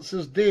Circuit,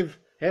 says Dave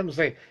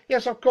Hemsley.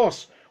 Yes, of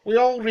course, we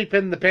all reap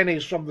in the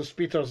pennies from the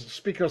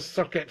Speaker's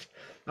Circuit.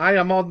 I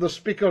am on the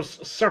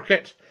Speaker's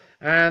Circuit.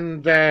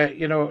 And,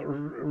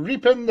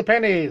 reap in the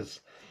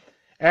pennies.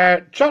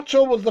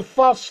 Churchill was the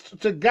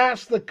first to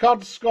gas the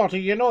Kurds, Scotty.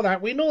 You know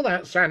that. We know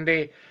that,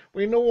 Sandy.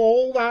 We know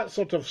all that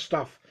sort of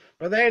stuff.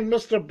 But then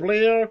Mr.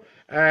 Blair,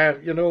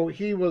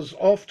 he was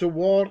off to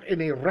war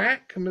in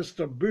Iraq.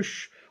 Mr.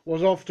 Bush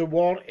was off to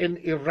war in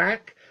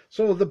Iraq.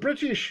 So the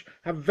British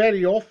have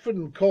very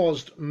often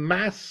caused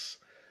mass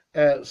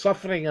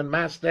suffering and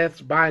mass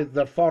deaths by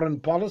their foreign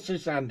policy,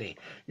 Sandy.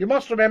 You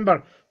must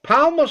remember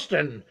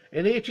Palmerston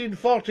in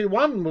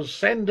 1841 was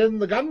send in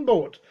the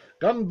gunboat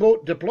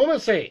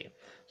diplomacy.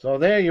 So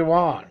there you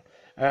are.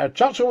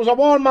 Churchill was a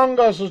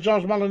warmonger, says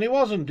George Mullen. He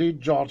was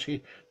indeed, George.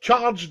 He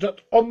charged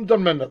at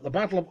Omdurman, at the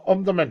Battle of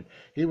Omdurman.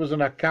 He was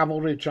in a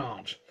cavalry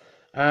charge.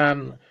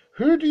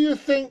 Who do you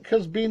think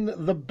has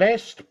been the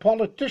best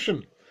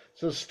politician,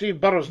 says Steve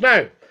Burrows.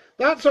 Now,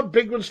 that's a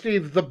big one,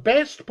 Steve. The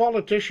best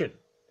politician.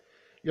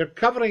 You're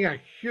covering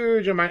a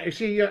huge amount. You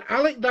see,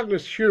 Alec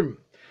Douglas Hume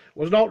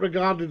was not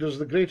regarded as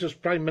the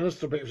greatest prime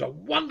minister, but he was a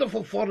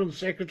wonderful foreign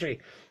secretary.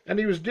 And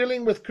he was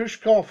dealing with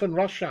Khrushchev in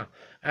Russia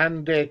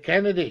and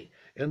Kennedy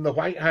in the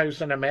White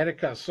House in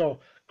America. So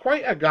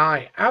quite a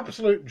guy,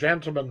 absolute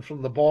gentleman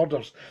from the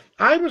borders.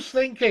 I was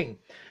thinking,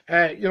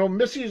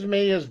 Mrs.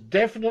 May has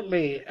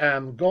definitely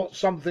got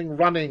something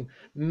running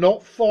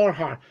not for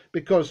her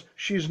because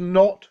she's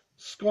not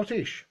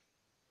Scottish.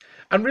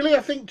 And really, I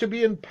think to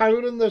be in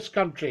power in this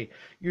country,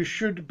 you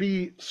should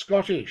be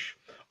Scottish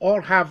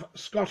or have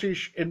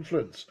Scottish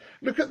influence.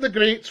 Look at the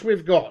greats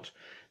we've got.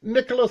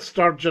 Nicola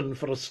Sturgeon,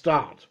 for a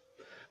start.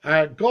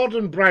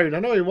 Gordon Brown, I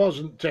know he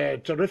wasn't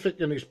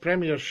terrific in his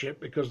premiership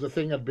because the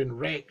thing had been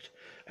wrecked,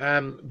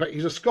 but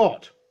he's a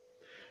Scot.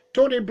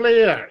 Tony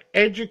Blair,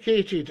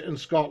 educated in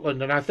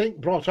Scotland, and I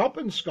think brought up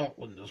in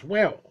Scotland as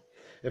well,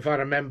 if I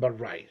remember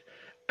right.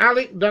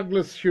 Alec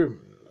Douglas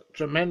Hume,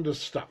 tremendous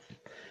stuff.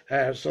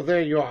 So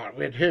there you are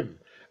with him.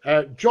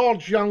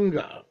 George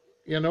Younger,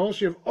 so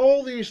you have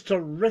all these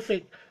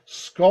terrific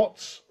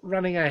Scots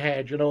running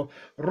ahead,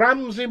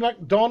 Ramsay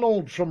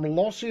MacDonald from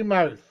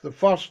Lossiemouth, the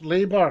first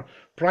Labour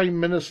Prime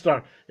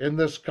Minister in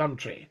this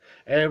country.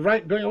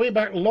 Right, going way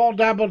back, Lord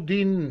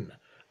Aberdeen,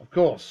 of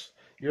course,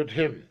 you had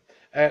him.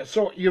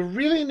 So you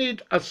really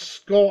need a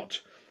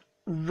Scot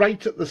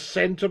right at the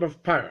centre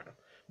of power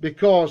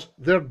because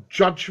their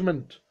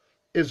judgment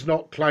is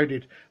not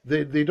clouded.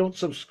 They don't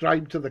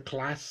subscribe to the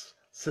class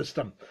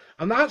system.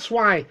 And that's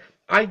why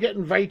I get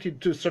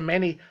invited to so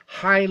many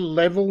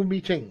high-level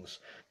meetings,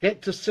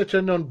 get to sit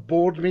in on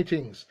board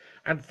meetings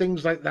and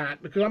things like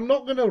that, because I'm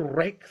not going to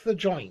wreck the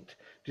joint.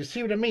 Do you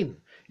see what I mean?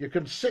 You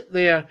can sit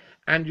there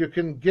and you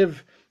can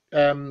give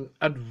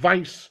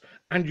advice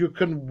and you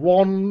can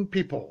warn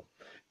people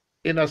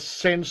in a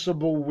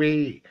sensible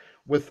way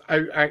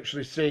without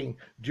actually saying,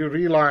 do you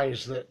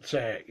realise that,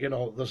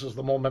 this is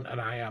the moment and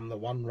I am the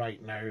one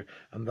right now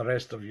and the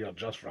rest of you are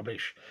just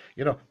rubbish.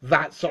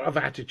 That sort of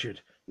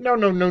attitude. No.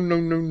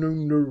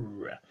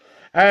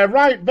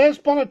 Right,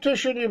 best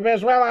politician, you're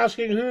as well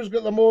asking who's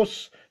got the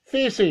most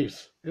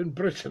faces in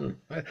Britain.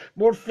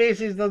 More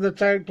faces than the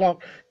town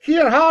clock.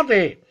 Keir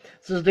Hardie,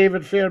 says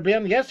David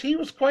Fairbairn. Yes, he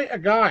was quite a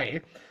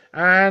guy.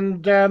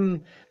 And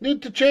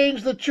need to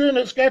change the tune.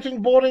 It's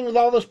getting boring with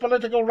all this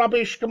political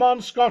rubbish. Come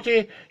on,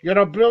 Scotty, you're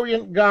a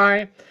brilliant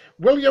guy.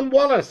 William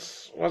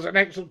Wallace was an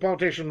excellent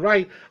politician,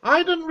 right?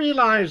 I didn't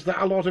realise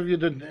that a lot of you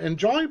didn't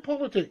enjoy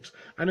politics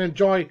and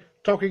enjoy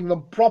talking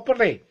them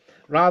properly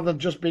rather than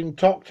just being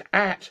talked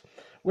at.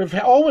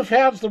 All we've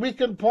heard is the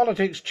weekend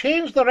politics.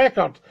 Change the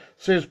record,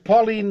 says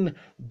Pauline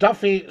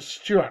Duffy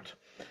Stewart.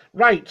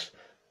 Right.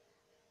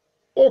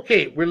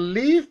 Okay, we'll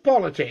leave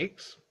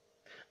politics.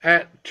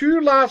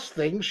 Two last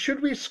things.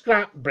 Should we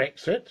scrap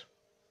Brexit?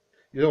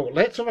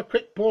 Let's have a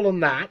quick poll on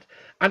that.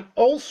 And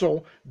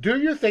also, do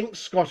you think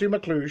Scottie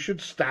McClue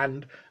should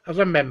stand as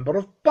a member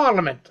of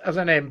Parliament, as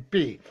an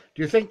MP?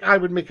 Do you think I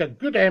would make a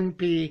good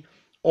MP,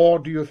 or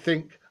do you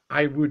think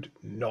I would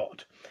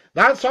not?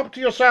 That's up to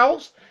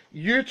yourselves.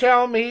 You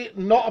tell me,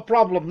 not a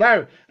problem.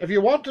 Now, if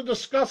you want to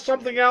discuss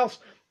something else,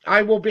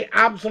 I will be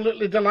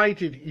absolutely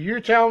delighted. You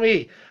tell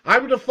me. I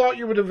would have thought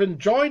you would have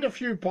enjoyed a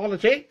few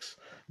politics,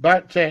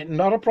 but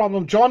not a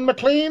problem. John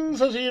McLean,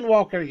 says Ian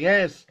Walker.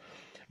 Yes.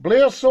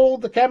 Blair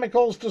sold the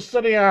chemicals to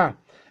Syria.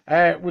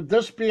 Would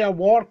this be a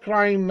war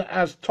crime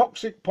as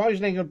toxic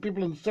poisoning on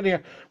people in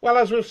Syria? Well,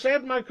 as we've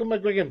said, Michael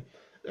McGuigan,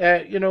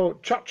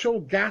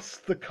 Churchill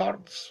gassed the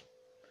Kurds.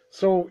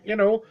 So,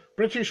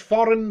 British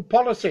foreign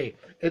policy.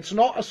 It's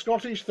not a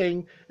Scottish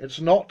thing.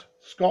 It's not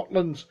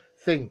Scotland's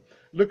thing.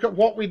 Look at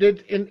what we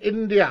did in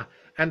India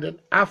and in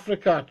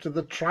Africa to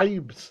the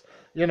tribes,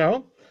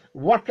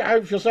 Work it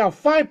out for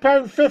yourself.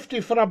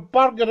 £5.50 for a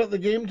burger at the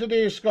game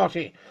today,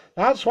 Scotty.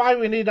 That's why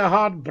we need a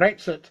hard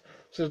Brexit,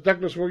 says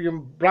Douglas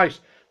William Bryce.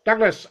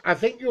 Douglas, I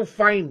think you'll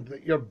find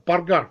that your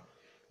burger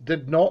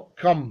did not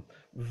come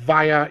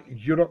via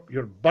Europe.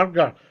 Your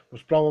burger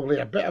was probably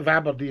a bit of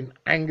Aberdeen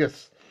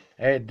Angus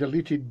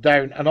deleted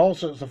down. And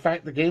also it's the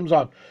fact the game's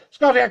on.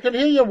 Scotty, I can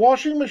hear your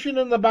washing machine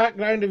in the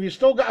background. Have you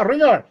still got a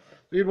ringer?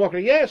 You'd walk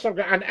in. Yes, I've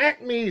got an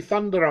Acme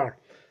Thunderer.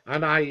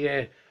 And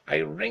I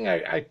ring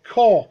out, I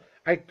caw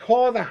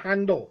the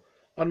handle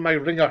on my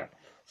ringer.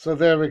 So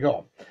there we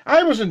go.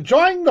 I was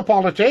enjoying the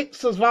politics,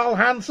 says Val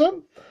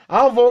Hanson.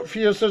 I'll vote for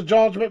you, says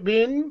George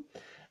McBean.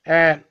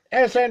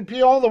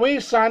 SNP all the way,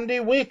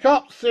 Sandy. Wake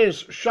up,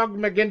 says Shug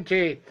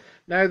McGinty.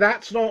 Now,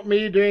 that's not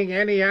me doing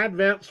any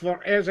adverts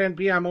for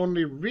SNP. I'm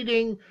only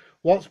reading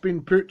what's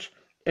been put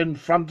in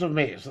front of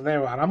me. So there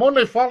we are. I'm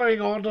only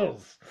following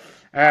orders.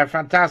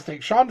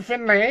 Fantastic. Sean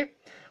Finlay,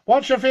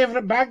 what's your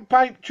favourite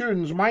bagpipe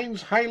tunes?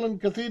 Mine's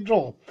Highland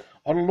Cathedral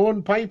or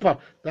Lone Piper.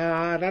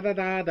 Da, da, da,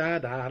 da, da,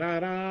 da, da,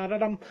 da, da,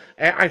 dum.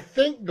 I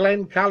think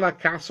Glencalla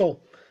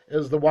Castle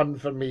is the one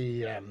for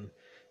me.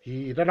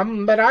 That's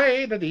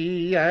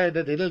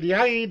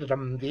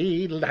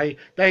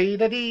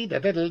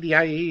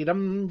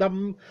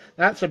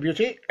a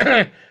beauty.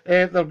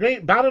 The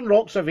great Barren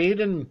Rocks of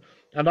Aden,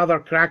 another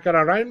cracker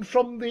around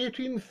from the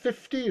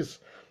 1850s,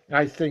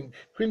 I think.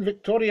 Queen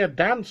Victoria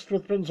danced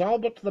with Prince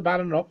Albert to the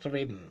Barren Rocks of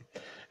Aden.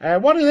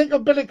 What do you think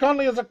of Billy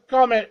Connolly as a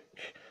comic?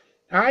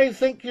 I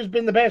think he's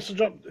been the best.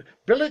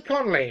 Billy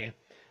Connolly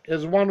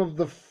is one of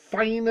the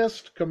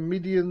finest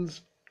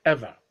comedians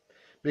ever,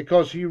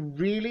 because he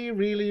really,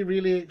 really,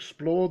 really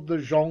explored the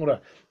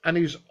genre, and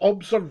he's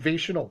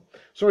observational.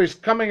 So he's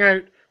coming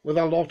out with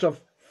a lot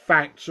of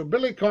facts. So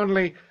Billy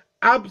Connolly,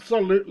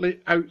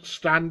 absolutely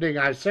outstanding.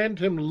 I send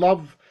him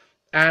love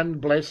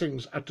and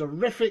blessings. A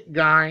terrific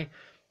guy,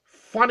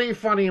 funny,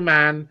 funny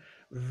man,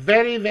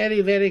 very,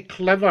 very, very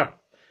clever,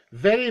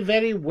 very,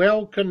 very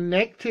well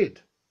connected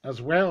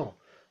as well.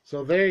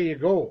 So there you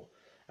go.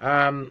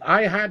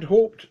 I had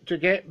hoped to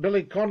get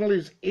Billy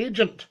Connolly's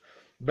agent,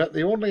 but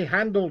they only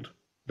handled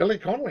Billy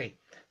Connolly.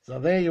 So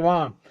there you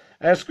are.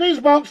 Squeeze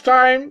box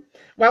time.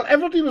 Well,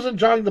 everybody was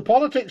enjoying the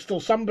politics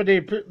till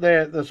somebody put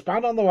the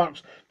span on the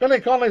works.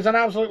 Billy Connolly's an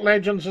absolute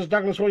legend, says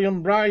Douglas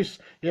William Bryce.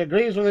 He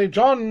agrees with you.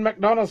 John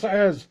McDonough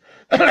says,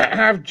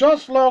 I've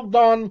just logged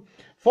on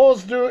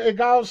Foz do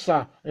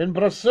Iguaçu in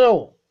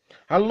Brazil.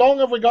 How long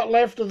have we got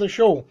left of the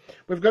show?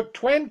 We've got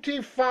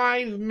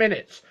 25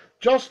 minutes,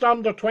 just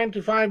under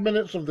 25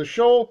 minutes of the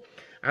show,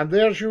 and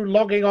there's you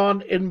logging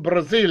on in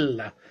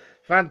Brazil.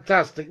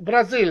 Fantastic.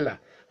 Brazil,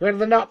 where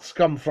the nuts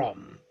come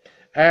from.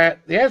 The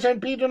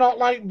SNP do not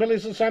like Billy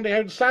and Sandy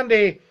out.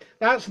 Sandy,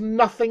 that's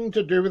nothing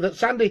to do with it.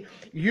 Sandy,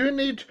 you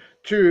need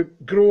to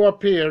grow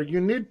up here. You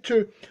need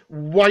to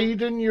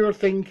widen your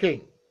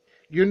thinking.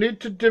 You need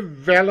to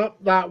develop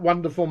that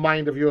wonderful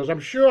mind of yours. I'm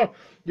sure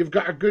you've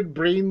got a good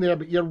brain there,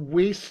 but you're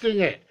wasting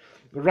it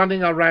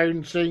running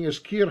around saying, is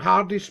Keir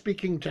Hardie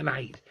speaking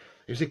tonight?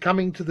 Is he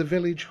coming to the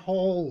village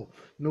hall?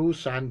 No,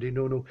 Sandy,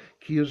 no.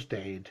 Keir's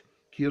dead.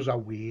 Keir's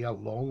away a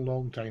long,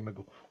 long time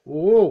ago.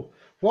 Oh,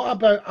 what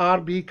about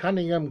R.B.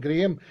 Cunningham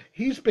Graham?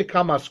 He's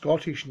become a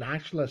Scottish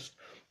nationalist.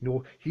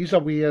 No, he's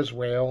away as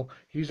well.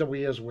 He's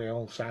away as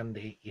well,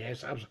 Sandy.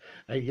 Yes,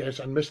 yes,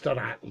 and Mr.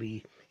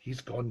 Attlee,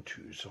 he's gone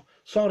too. So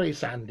sorry,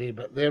 Sandy,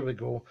 but there we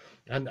go.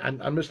 And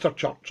Mr.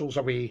 Churchill's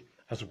away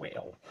as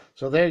well.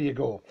 So there you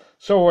go.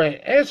 So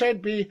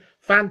SNP,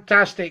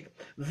 fantastic.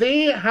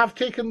 They have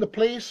taken the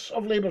place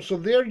of Labour. So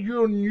they're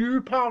your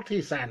new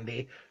party,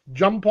 Sandy.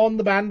 Jump on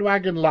the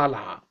bandwagon,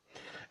 la.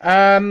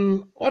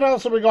 What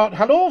else have we got?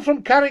 Hello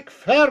from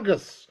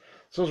Carrickfergus,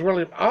 says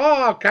William.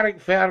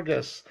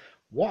 Carrickfergus.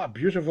 What a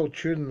beautiful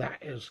tune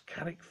that is,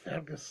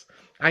 Carrickfergus.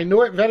 I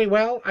know it very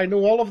well. I know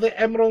all of the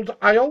Emerald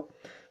Isle,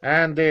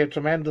 and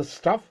tremendous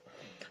stuff.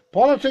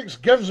 Politics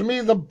gives me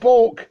the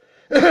boke.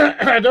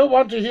 I don't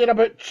want to hear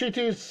about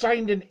treaties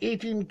signed in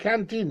 18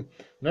 Canteen.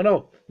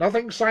 No,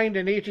 nothing signed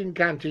in 18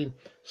 Canteen.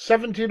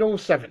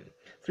 1707.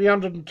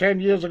 310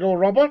 years ago,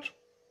 Robert.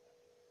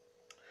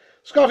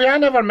 Scotty, I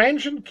never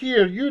mentioned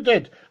Keir. You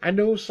did. I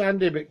know,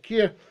 Sandy, but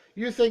Keir,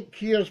 you think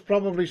Keir's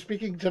probably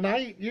speaking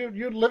tonight?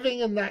 You're living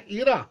in that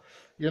era,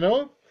 you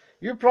know?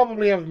 You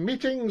probably have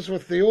meetings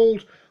with the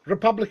old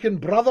Republican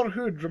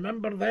Brotherhood.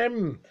 Remember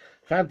them?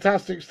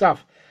 Fantastic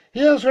stuff.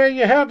 Here's where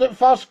you heard it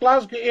first.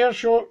 Glasgow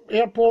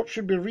Airport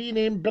should be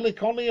renamed Billy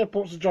Connolly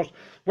Airport, says George.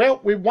 Well,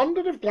 we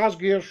wondered if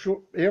Glasgow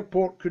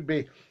Airport could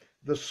be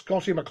the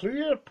Scottie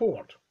McClue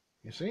Airport,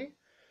 you see?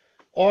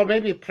 Or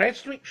maybe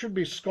Prestwick should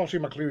be Scottie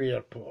McClue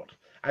Airport.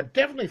 I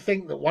definitely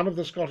think that one of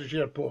the Scottish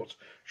airports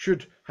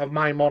should have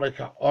my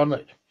moniker on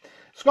it.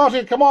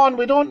 Scotty, come on,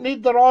 we don't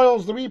need the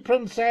royals. The wee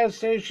princess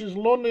says she's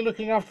lonely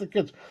looking after the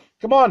kids.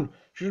 Come on,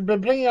 she should be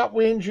bringing up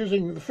wage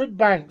using the food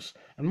banks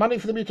and money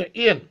for the meter.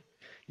 Ian,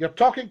 you're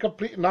talking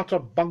complete and utter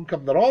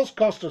bunkum. The royals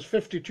cost us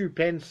 52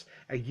 pence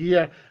a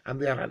year,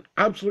 and they're an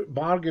absolute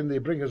bargain. They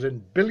bring us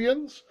in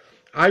billions.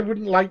 I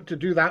wouldn't like to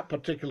do that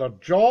particular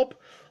job.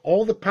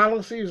 All the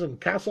palaces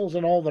and castles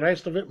and all the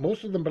rest of it,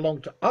 most of them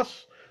belong to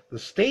us, the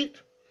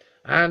state.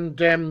 And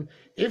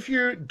if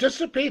you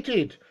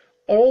dissipated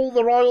all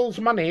the royals'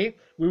 money,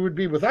 we would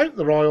be without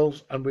the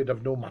royals and we'd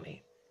have no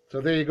money.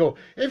 So there you go.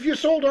 If you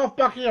sold off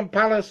Buckingham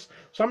Palace,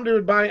 somebody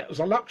would buy it as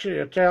a luxury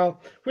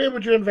hotel. Where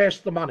would you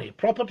invest the money?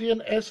 Property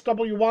in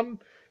SW1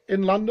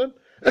 in London?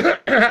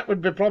 That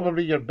would be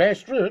probably your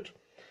best route.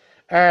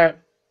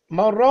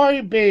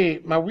 Mulroy Bay,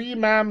 my wee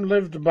mam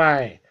lived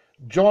by.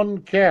 John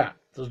Kerr.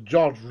 There's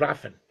George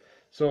Raffin.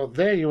 So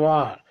there you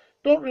are.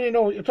 Don't really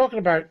know what you're talking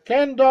about.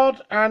 Ken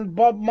Dodd and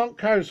Bob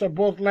Monkhouse are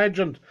both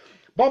legend.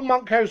 Bob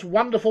Monkhouse,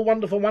 wonderful,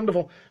 wonderful,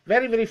 wonderful.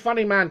 Very, very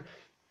funny man.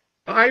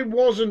 I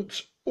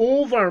wasn't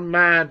over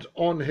mad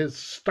on his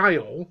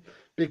style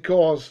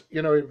because,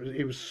 you know,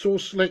 he was so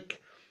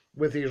slick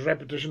with his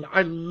repetition.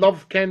 I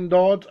love Ken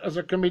Dodd as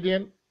a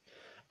comedian.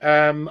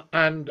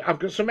 And I've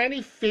got so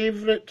many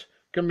favourite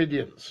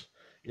comedians.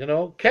 You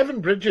know,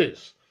 Kevin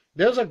Bridges,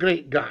 there's a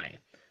great guy.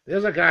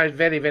 There's a guy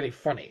very, very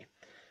funny.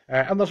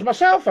 And there's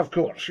myself, of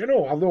course, you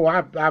know, although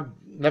I've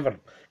never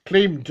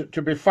claimed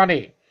to be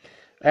funny.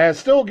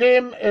 Still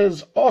Game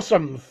is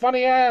awesome.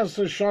 Funny as,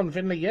 says Sean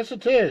Finley. Yes,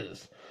 it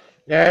is.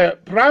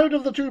 Proud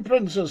of the two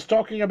princes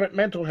talking about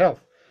mental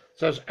health,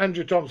 says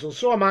Andrew Thompson.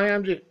 So am I,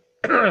 Andrew.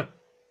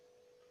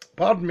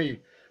 Pardon me.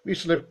 We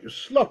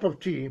slurp of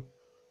tea.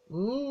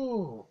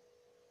 Ooh.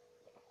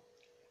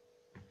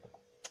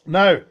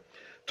 Now,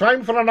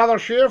 time for another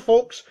share,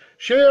 folks.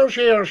 Share,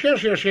 share, share,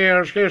 share,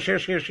 share, share, share,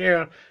 share,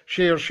 share,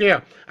 share,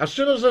 share. As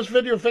soon as this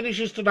video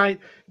finishes tonight,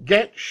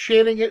 get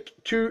sharing it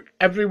to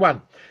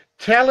everyone.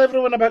 Tell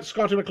everyone about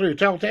Scottie McClue.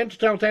 Tell 10 to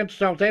tell 10 to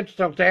tell 10 to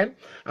tell 10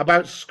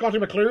 about Scottie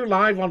McClue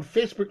live on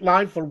Facebook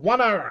Live for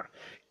 1 hour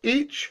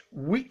each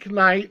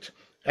weeknight.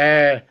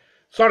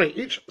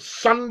 Each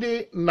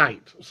Sunday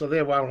night. So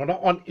there we are. We're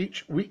not on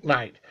each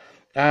weeknight.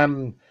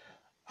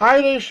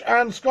 Irish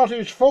and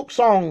Scottish folk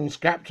songs,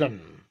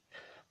 Captain.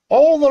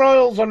 All the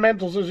royals are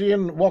mental, says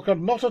Ian Walker.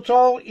 Not at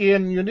all,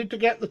 Ian. You need to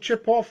get the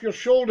chip off your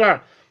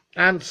shoulder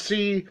and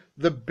see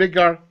the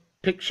bigger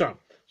picture.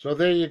 So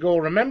there you go.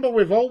 Remember,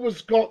 we've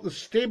always got the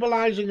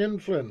stabilising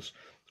influence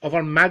of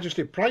Her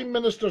Majesty. Prime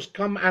Ministers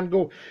come and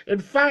go. In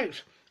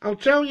fact, I'll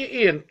tell you,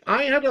 Ian,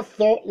 I had a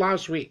thought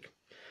last week.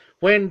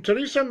 When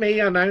Theresa May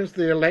announced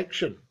the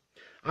election,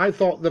 I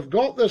thought they've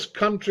got this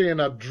country in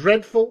a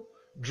dreadful,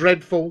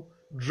 dreadful,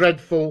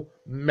 dreadful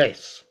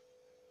mess.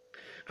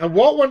 And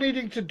what we're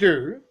needing to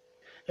do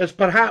is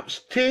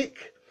perhaps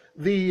take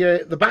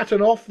the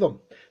baton off them,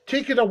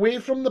 take it away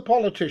from the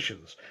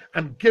politicians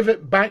and give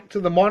it back to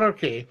the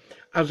monarchy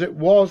as it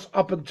was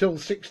up until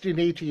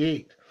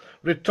 1688.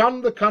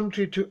 Return the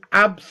country to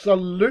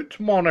absolute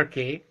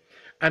monarchy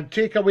and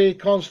take away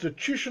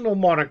constitutional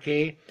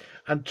monarchy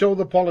until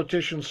the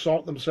politicians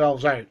sort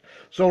themselves out.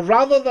 So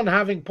rather than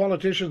having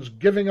politicians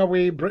giving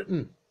away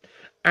Britain,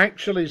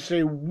 actually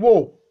say,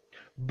 whoa,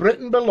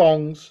 Britain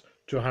belongs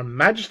to Her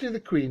Majesty the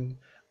Queen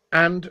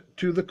and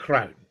to the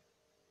Crown.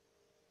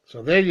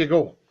 So there you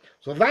go.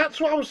 So that's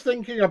what I was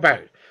thinking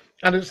about.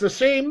 And it's the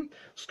same,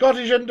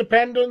 Scottish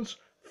independence,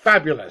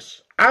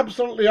 fabulous.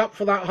 Absolutely up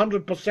for that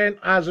 100%,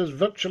 as is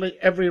virtually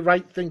every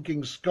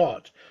right-thinking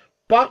Scot.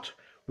 But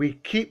we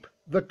keep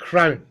the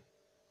Crown.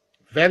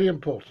 Very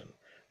important.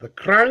 The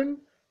Crown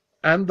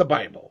and the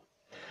Bible.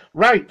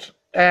 Right.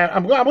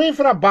 I'm waiting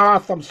for a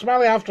bath. I'm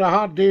smelly after a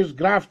hard day's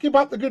graft. Keep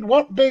up the good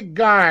work, big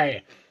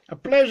guy. A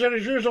pleasure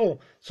as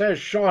usual, says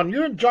Sean.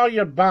 You enjoy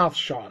your bath,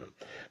 Sean.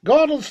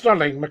 Gordon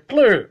Sterling,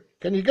 McClue,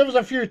 can you give us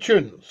a few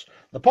tunes?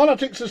 The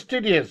politics is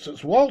tedious.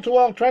 It's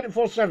wall-to-wall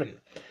 24/7.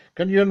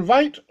 Can you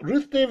invite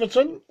Ruth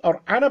Davidson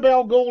or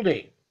Annabelle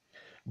Goldie?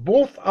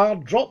 Both are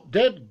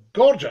drop-dead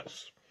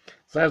gorgeous,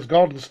 says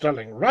Gordon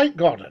Sterling. Right,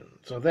 Gordon.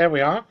 So there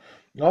we are.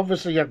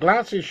 Obviously, your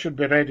glasses should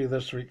be ready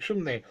this week,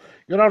 shouldn't they?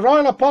 You're a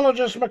royal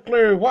apologist,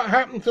 McClue. What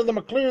happened to the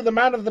McClue, the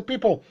man of the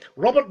people?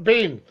 Robert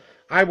Bain.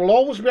 I will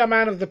always be a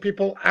man of the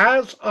people,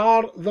 as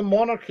are the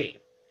monarchy.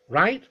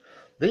 Right?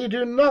 They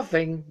do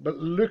nothing but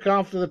look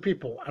after the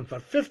people. And for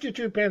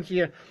 52 pence a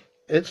year,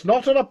 it's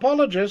not an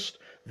apologist.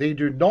 They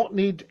do not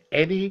need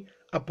any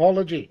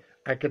apology.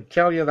 I can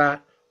tell you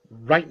that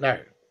right now.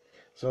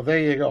 So there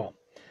you go.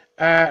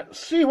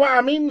 See what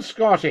I mean,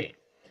 Scotty,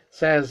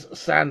 says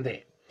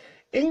Sandy.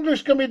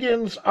 English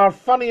comedians are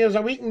funny as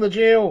a week in the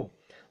jail.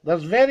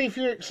 There's very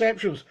few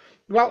exceptions.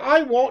 Well,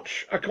 I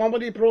watch a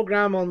comedy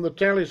programme on the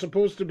telly,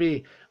 supposed to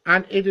be,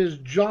 and it is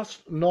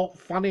just not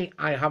funny.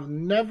 I have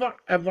never,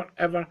 ever,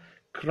 ever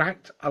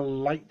cracked a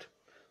light.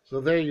 So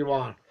there you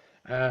are.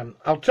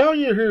 I'll tell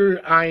you who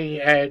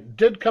I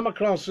did come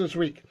across this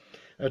week.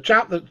 A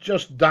chap that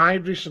just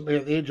died recently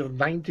at the age of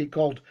 90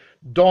 called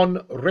Don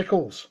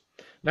Rickles.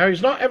 Now,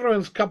 he's not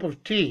everyone's cup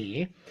of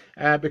tea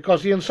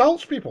because he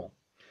insults people.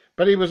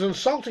 But he was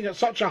insulting at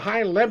such a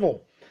high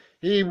level.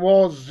 He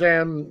was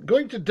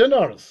going to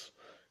dinners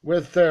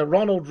with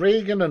Ronald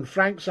Reagan and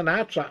Frank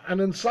Sinatra and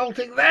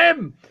insulting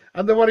them.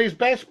 And they were his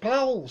best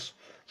pals.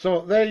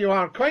 So there you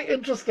are. Quite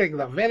interesting.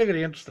 They're very,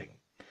 very interesting.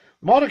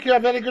 Monarchy are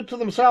very good to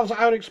themselves at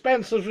our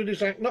expense, says Rudy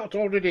Sack. Not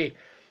already.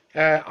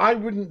 I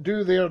wouldn't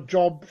do their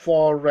job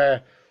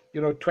for,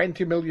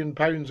 20 million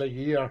pounds a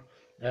year.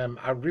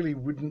 I really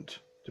wouldn't,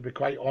 to be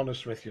quite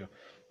honest with you.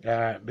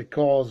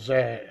 Because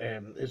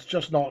it's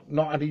just not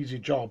an easy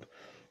job.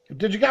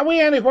 Did you get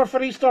away anywhere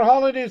for Easter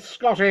holidays,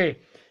 Scotty?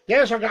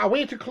 Yes, I got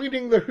away to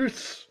cleaning the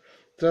house.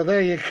 So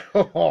there you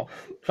go.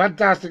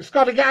 Fantastic.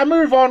 Scotty, get a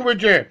move on,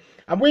 would you?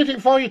 I'm waiting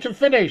for you to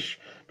finish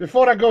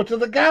before I go to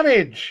the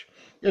garage.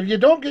 If you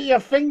don't get your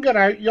finger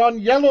out, yon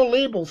yellow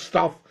label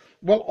stuff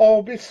will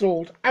all be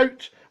sold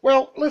out.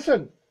 Well,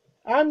 listen,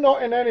 I'm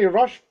not in any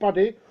rush,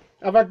 buddy.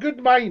 I've a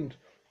good mind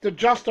to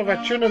just have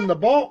a tune in the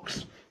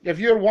box. If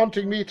you're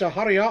wanting me to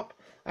hurry up,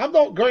 I'm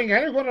not going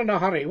anywhere in a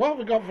hurry. What have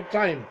we got for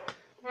time?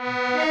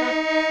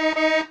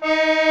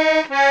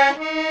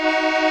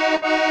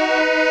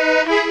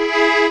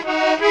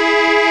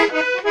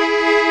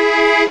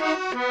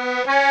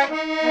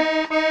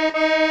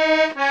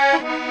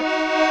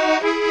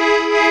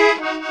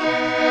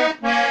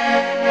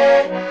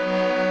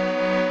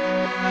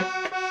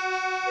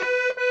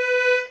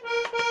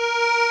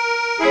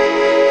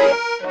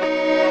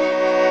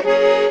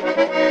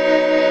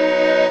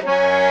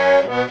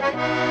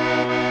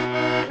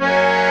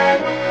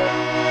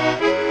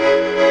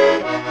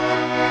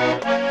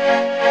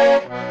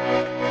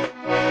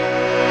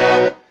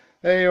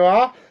 There you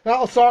are.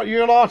 That'll sort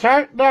you lot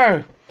out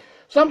now.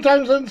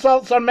 Sometimes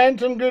insults are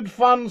meant in good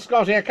fun,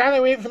 Scotty. I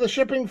can't wait for the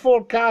shipping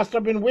forecast.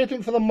 I've been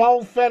waiting for the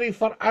Mull ferry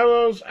for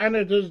hours and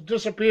it has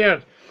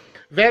disappeared.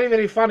 Very,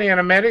 very funny. An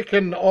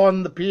American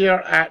on the pier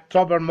at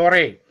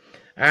Tobermory.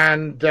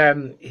 And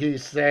the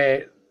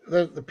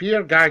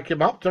pier guy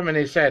came up to him and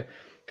he said,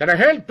 "Can I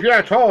help you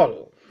at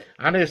all?"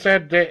 And he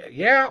said,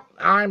 "Yeah,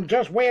 I'm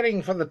just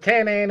waiting for the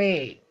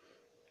 10NA.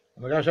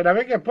 And the guy said, "I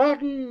beg your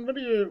pardon, what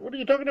are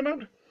you talking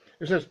about?"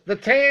 He says, "The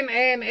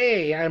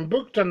 10NA, I'm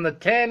booked on the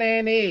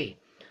 10NA.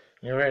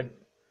 He went,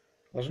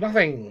 "There's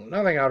nothing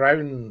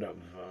around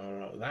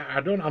that.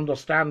 I don't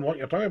understand what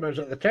you're talking about. Is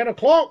it the 10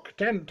 o'clock,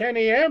 10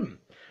 a.m.?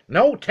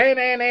 No,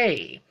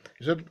 10NA.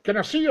 He said, "Can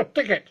I see your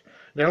ticket?"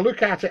 And I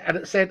look at it and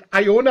it said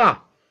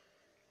Iona.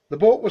 The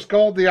boat was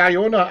called the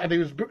Iona and he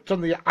was booked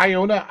on the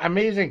Iona.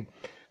 Amazing.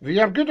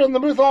 "You're good on the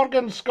mouth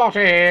organ, Scotty,"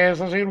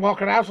 says Ian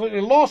Walker.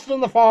 "Absolutely lost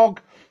in the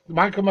fog."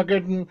 Michael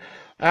McGooden.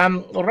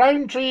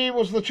 "Roundtree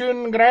was the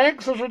tune,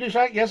 Greg," says Rudy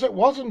Shack. "Yes, it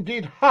was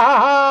indeed. Ha ha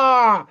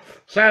ha,"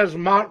 says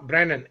Mark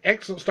Brennan.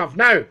 Excellent stuff.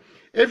 Now,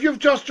 if you've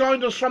just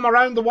joined us from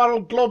around the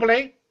world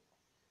globally,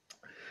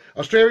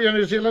 Australia,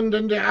 New Zealand,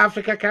 India,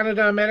 Africa,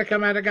 Canada, America,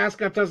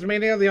 Madagascar,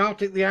 Tasmania, the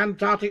Arctic, the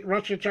Antarctic,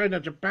 Russia, China,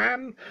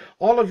 Japan,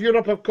 all of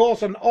Europe, of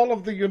course, and all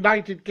of the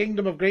United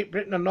Kingdom of Great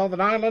Britain and Northern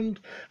Ireland,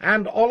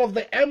 and all of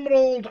the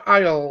Emerald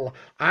Isle,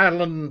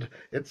 Ireland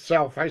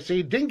itself. I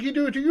say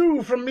Dinky-Doo to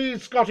you from me,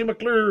 Scottie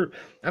McClue,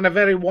 and a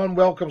very warm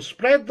welcome.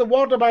 Spread the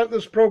word about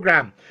this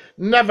programme.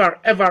 Never,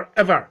 ever,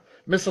 ever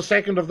miss a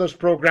second of this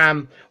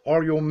programme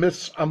or you'll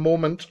miss a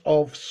moment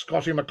of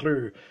Scottie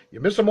McClue. You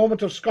miss a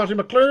moment of Scottie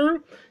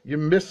McClue, you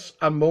miss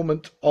a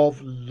moment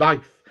of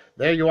life.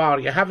 There you are.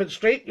 You have it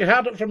straight. You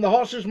heard it from the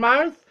horse's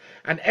mouth.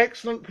 An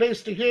excellent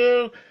place to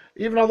hear,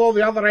 even although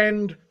the other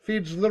end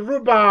feeds the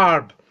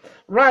rhubarb.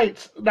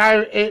 Right,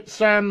 now it's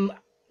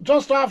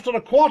just after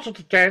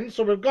 9:45,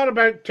 so we've got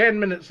about 10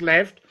 minutes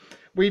left.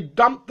 We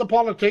dumped the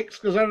politics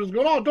because everyone's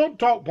going, "Oh, don't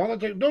talk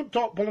politics, don't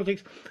talk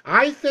politics."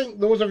 I think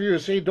those of you who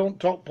say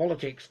don't talk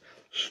politics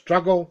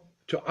struggle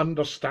to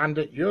understand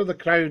it. You're the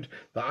crowd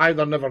that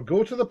either never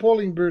go to the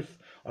polling booth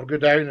or go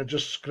down and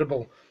just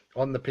scribble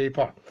on the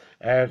paper.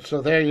 So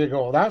there you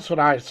go. That's what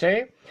I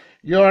say.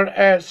 You're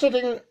you're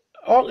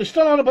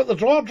still on about the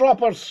draw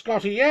droppers,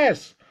 Scotty.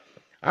 Yes.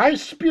 "I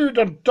spewed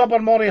on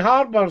Tobermory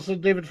Harbour,"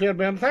 said David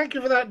Fairbairn. Thank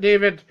you for that,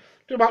 David.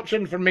 Too much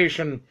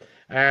information.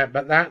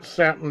 But that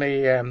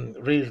certainly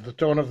raised the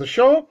tone of the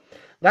show.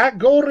 That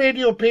Go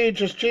Radio page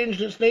has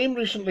changed its name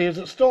recently. Is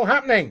it still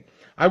happening?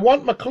 "I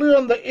want McClue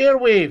on the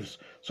airwaves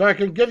so I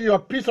can give you a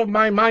piece of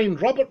my mind."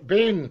 Robert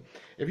Bain,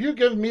 if you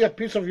give me a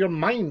piece of your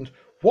mind,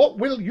 what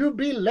will you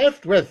be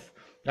left with,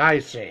 I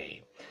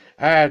say?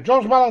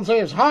 George Mullen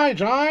says, "Hi,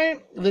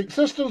 Jai. The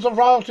existence of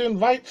royalty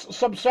invites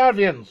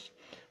subservience.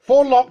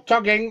 Forelock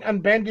tugging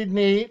and bended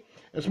knee.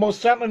 It's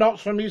most certainly not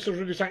for me," says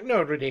Rudy Sack.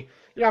 No, Rudy.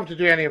 You don't have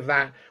to do any of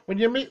that. When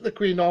you meet the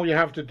Queen, all you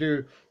have to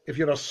do, if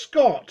you're a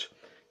Scot,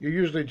 you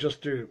usually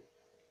just do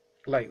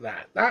like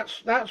that.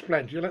 That's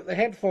plenty. You let the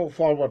head fall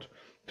forward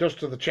just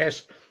to the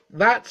chest.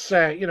 That's,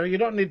 you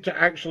don't need to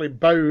actually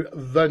bow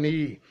the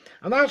knee.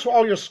 And that's what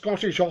all your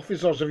Scottish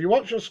officers, if you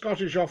watch your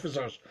Scottish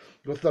officers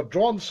with their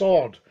drawn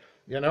sword,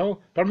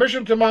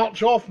 "Permission to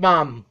march off,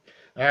 ma'am.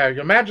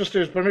 Your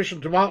Majesty's permission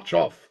to march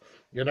off,"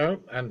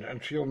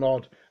 and she'll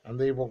nod and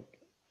they will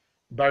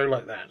bow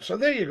like that. So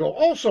there you go.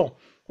 Also,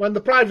 when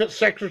the private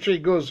secretary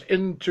goes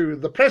into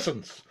the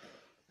presence,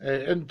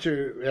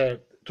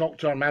 talk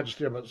to Her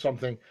Majesty about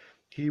something,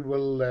 he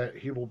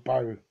will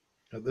bow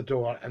at the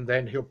door and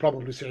then he'll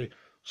probably say,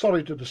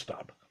 "Sorry to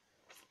disturb."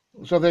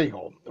 So there you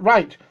go.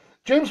 Right.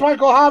 James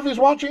Michael Harvey's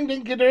watching.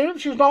 Dinky-Doo.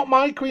 "She's not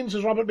my queen,"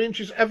 says Robert Bain.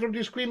 "She's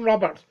everybody's queen,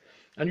 Robert.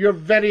 And you're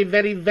very,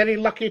 very, very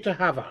lucky to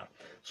have her.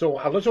 So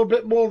a little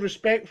bit more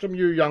respect from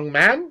you, young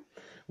man,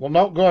 will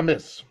not go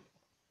amiss."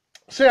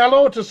 "Say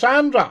hello to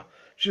Sandra.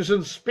 She's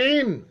in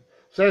Spain,"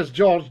 says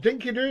George.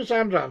 Dinky-Doo,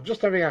 Sandra. I'm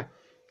just having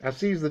a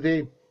seize the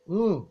day.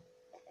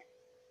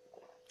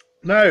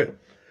 Now,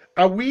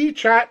 a wee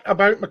chat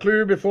about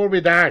McClue before we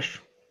dash.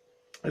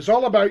 It's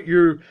all about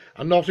you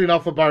and not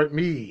enough about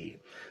me.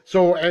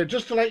 So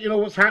just to let you know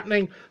what's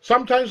happening,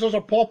 sometimes there's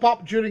a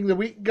pop-up during the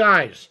week,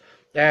 guys,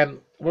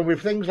 when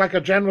we've things like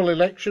a general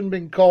election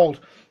being called.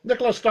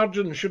 Nicola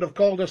Sturgeon should have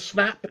called a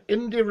snap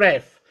indie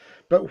ref.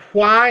 But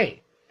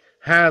why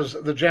has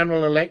the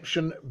general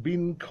election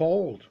been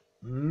called?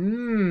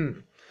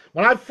 When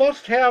I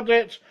first heard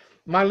it,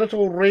 my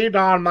little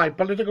radar, my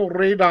political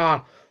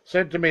radar,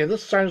 said to me,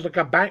 "This sounds like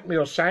a back me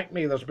or sack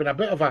me." There's been a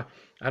bit of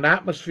an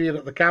atmosphere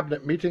at the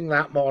cabinet meeting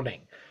that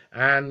morning.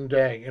 And,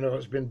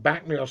 it's been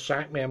back me or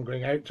sack me. I'm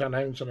going out to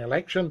announce an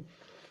election.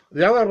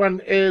 The other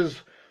one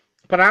is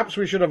perhaps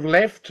we should have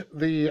left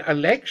the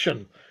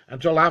election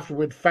until after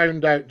we'd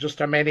found out just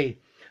how many,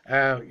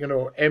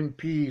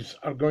 MPs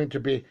are going to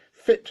be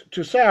fit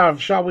to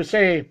serve, shall we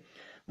say.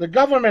 "The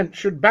government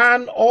should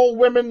ban all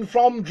women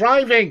from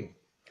driving."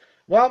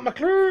 Well,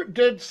 McClue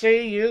did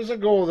say years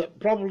ago that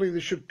probably they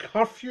should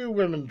curfew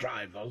women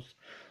drivers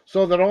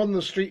so they're on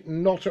the street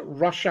and not at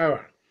rush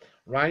hour.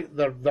 right?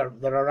 They're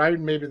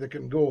around. Maybe they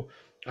can go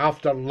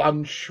after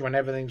lunch when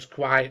everything's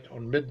quiet, or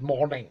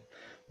mid-morning,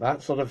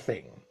 that sort of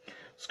thing.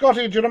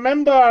 Scotty, do you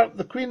remember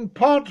the Queen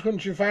purred when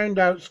she found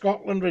out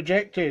Scotland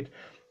rejected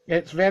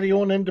its very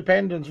own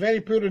independence?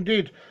 Very poor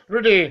indeed.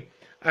 Rudy,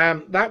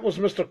 that was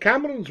Mr.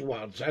 Cameron's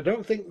words. I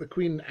don't think the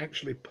Queen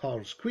actually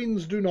purrs.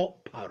 Queens do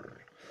not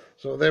purr.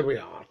 So there we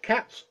are.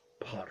 Cats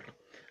purr.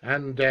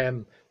 And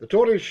the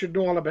Tories should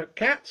know all about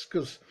cats,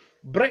 because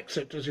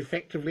Brexit is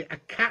effectively a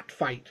cat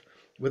fight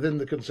within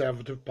the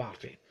Conservative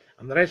Party.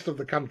 And the rest of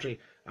the country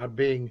are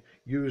being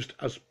used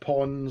as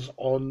pawns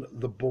on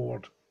the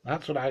board.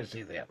 That's what I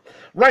see there.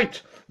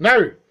 Right,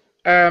 now,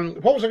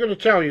 what was I going to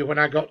tell you when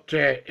I got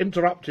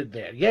interrupted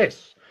there?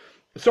 Yes,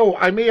 so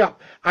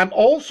I'm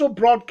also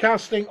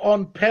broadcasting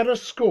on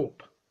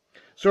Periscope.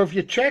 So if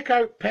you check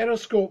out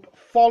Periscope,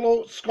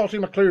 follow Scottie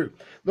McClue.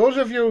 Those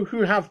of you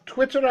who have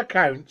Twitter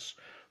accounts,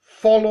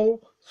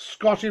 follow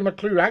Scottie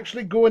McClue.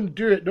 Actually go and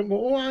do it. Don't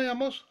go, I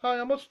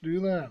must do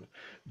that.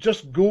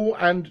 Just go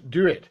and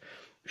do it.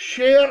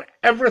 Share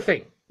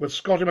everything with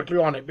Scottie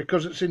McClue on it,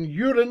 because it's in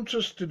your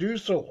interest to do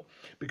so,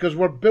 because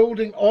we're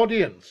building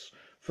audience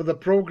for the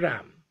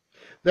programme.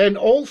 Then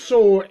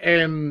also,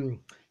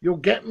 you'll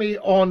get me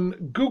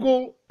on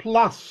Google+.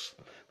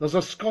 There's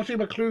a Scottie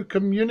McClue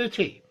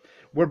community.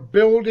 We're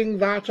building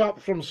that up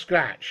from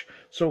scratch.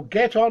 So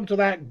get onto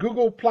that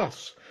Google+.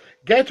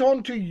 Get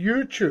onto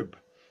YouTube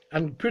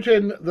and put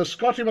in the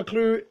Scottie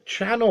McClue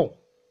channel.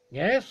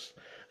 Yes?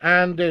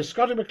 And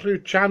Scottie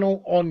McClue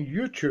channel on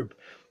YouTube.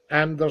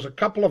 And there's a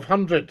couple of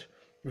hundred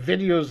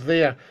videos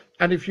there.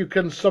 And if you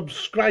can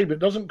subscribe, it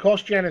doesn't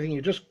cost you anything.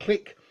 You just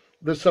click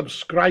the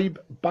subscribe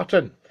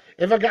button.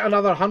 If I get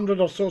another 100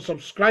 or so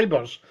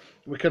subscribers,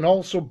 we can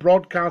also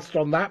broadcast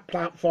on that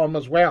platform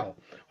as well,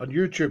 on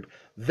YouTube.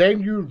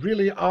 Then you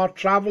really are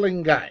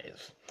travelling,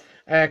 guys.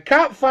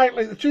 Cat fight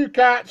like the two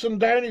cats in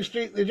Downing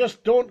Street. They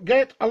just don't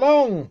get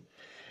along.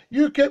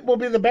 UKIP will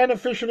be the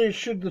beneficiary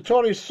should the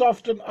Tories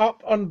soften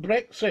up on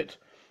Brexit.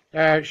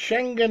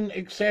 Schengen,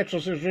 etc.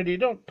 says Rudy.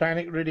 Don't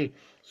panic, Rudy.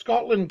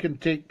 Scotland can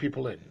take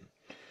people in.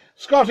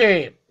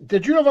 Scotty,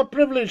 did you have a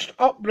privileged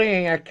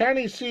upbringing? I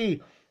can't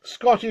see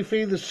Scotty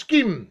for the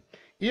scheme.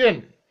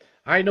 Ian,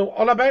 I know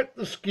all about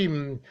the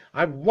scheme.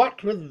 I've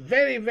worked with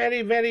very,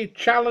 very, very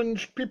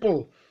challenged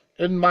people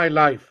in my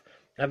life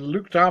and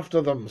looked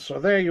after them. So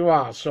there you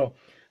are. So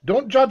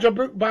don't judge a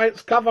book by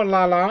its cover,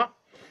 Lala.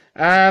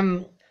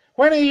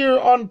 When are you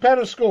on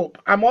Periscope?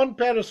 I'm on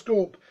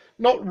Periscope.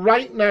 Not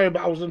right now,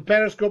 but I was on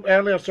Periscope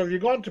earlier. So if you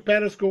go onto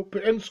Periscope,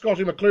 put in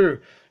Scottie McClue,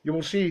 you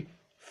will see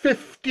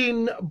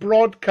 15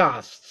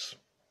 broadcasts.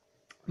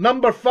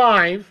 Number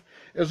 5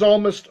 is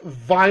almost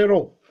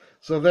viral.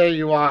 So there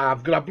you are.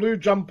 I've got a blue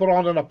jumper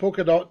on and a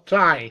polka dot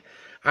tie.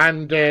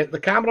 And the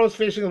camera is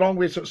facing the wrong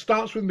way. So it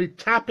starts with me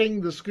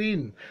tapping the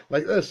screen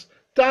like this.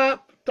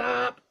 Tap,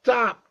 tap,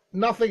 tap.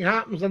 Nothing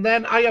happens. And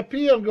then I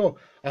appear and go,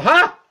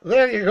 aha,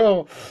 there you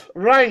go.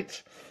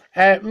 Right.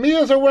 Me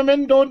as a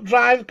woman don't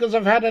drive because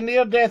I've had a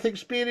near-death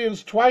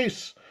experience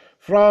twice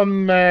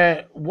from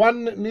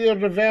one near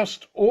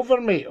reversed over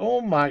me.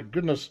 Oh, my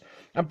goodness.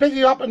 I'm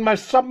picking up in my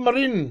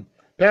submarine.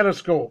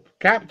 Periscope.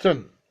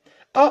 Captain.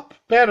 Up,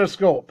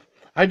 Periscope.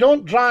 I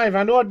don't drive.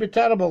 I know I'd be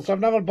terrible, so I've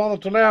never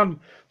bothered to learn,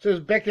 says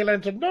Becky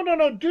Lenton.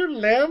 No, do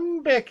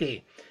learn,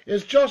 Becky.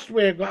 It's just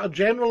we've got a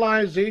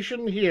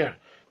generalisation here.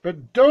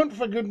 But don't,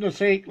 for goodness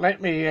sake,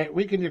 let me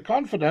weaken your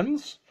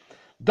confidence.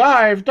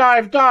 Dive,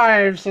 dive,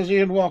 dive, says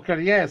Ian Walker.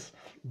 Yes.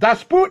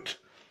 Das Boot.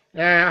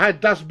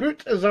 Das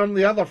Boot is on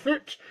the other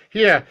foot.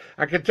 Here,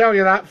 I can tell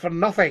you that for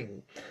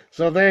nothing.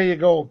 So there you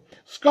go.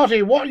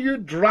 Scotty, what are you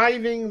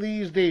driving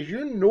these days?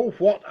 You know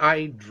what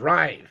I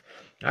drive.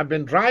 I've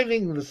been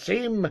driving the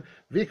same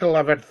vehicle.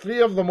 I've had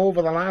 3 of them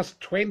over the last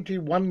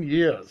 21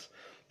 years.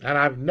 And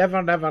I've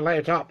never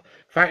let up.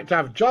 In fact,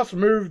 I've just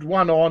moved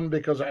one on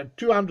because it had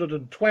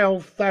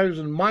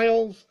 212,000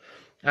 miles.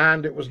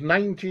 And it was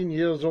 19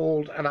 years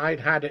old. And I'd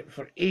had it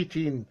for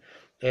 18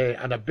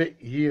 and a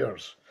bit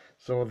years.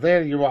 So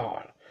there you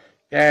are.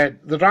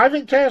 The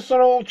driving tests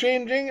are all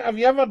changing. Have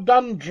you ever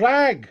done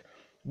drag?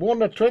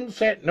 Worn a twin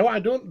set? No, I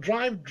don't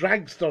drive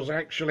dragsters,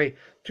 actually.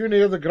 Too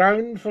near the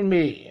ground for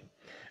me.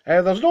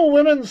 There's no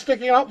women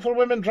sticking up for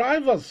women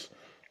drivers.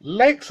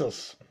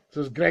 Lexus,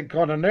 says Greg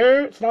Connor.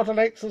 No, it's not a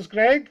Lexus,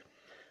 Greg.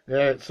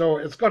 So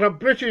it's got a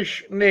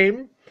British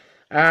name.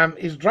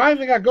 He's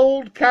driving a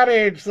gold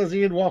carriage, says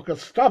Ian Walker.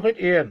 Stop it,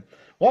 Ian.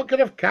 What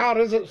kind of car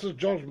is it, says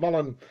George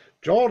Mullen.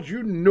 George,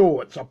 you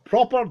know it's a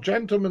proper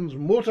gentleman's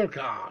motor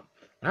car.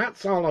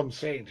 That's all I'm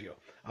saying to you.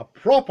 A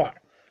proper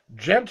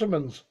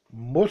gentleman's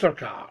motor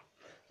car.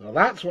 So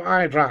that's what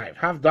I drive,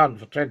 have done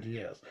for 20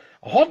 years.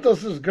 A Honda,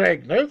 says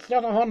Greg. No, it's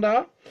not a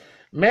Honda.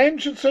 Men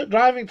should sit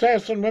driving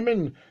tests and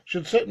women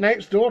should sit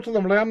next door to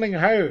them learning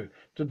how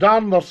to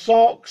darn their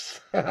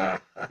socks.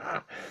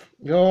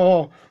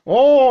 Oh,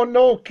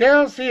 no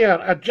cares here.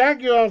 A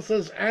Jaguar,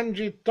 says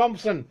Angie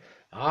Thompson.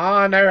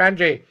 Ah, now,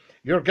 Angie,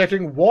 you're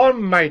getting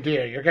warm, my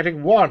dear. You're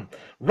getting warm.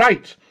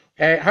 Right,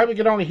 how we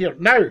get on here?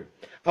 Now,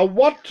 a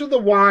word to the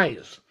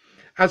wise.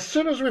 as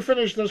soon as we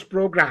finish this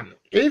program,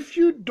 if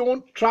you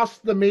don't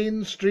trust the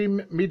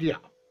mainstream media,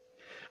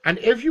 and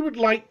if you would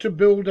like to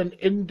build an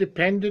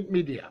independent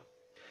media,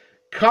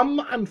 come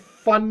and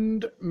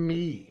fund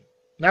me.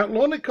 Now,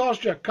 it'll only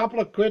cost you a couple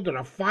of quid or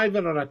a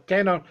fiver or a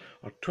tenner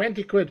or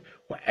 20 quid,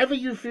 whatever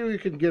you feel you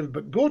can give,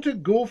 but go to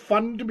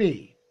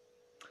GoFundMe.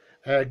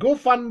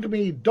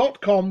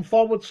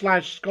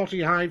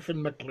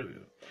 GoFundMe.com/Scottie-McClue.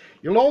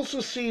 You'll also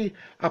see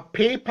a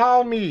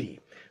PayPal me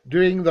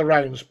doing the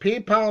rounds.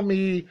 PayPal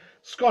me,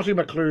 Scottie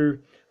McClue,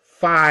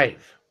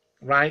 5.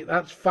 Right?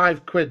 That's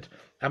 5 quid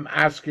I'm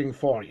asking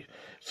for you.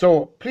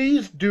 So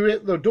please do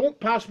it, though. Don't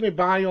pass me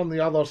by on the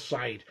other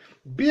side.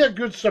 Be a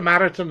good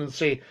Samaritan and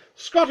say,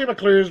 Scottie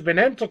McClue's been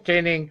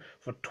entertaining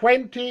for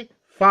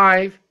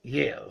 25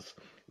 years.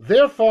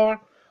 Therefore,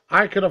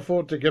 I can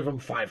afford to give him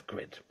 5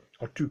 quid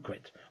or 2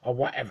 quid or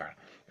whatever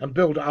and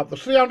build it up.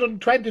 There's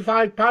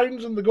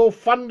 £325 in the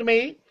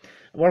GoFundMe.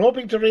 We're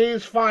hoping to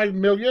raise 5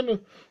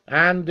 million,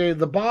 and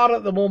the bar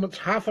at the moment's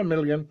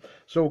 500,000.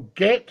 So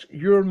get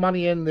your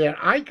money in there.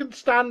 I can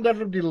stand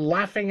everybody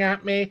laughing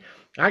at me.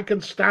 I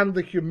can stand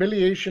the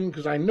humiliation,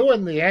 because I know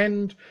in the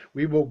end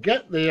we will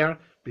get there,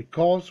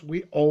 because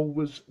we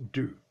always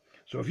do.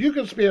 So if you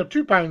can spare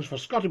 £2 for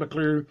Scottie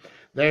McClue,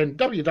 then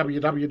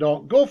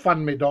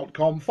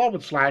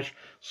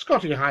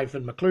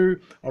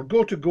www.gofundme.com/Scottie-McClue, or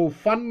go to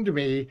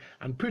GoFundMe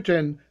and put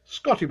in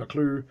Scottie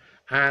McClue,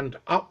 and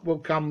up will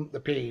come the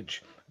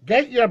page.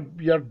 Get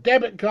your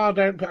debit card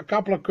out, put a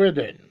couple of quid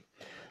in.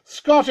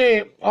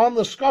 Scottie, on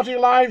the Scottie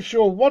Live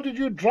Show, what did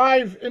you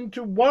drive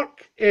into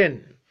work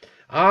in?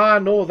 Ah,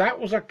 no, that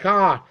was a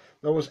car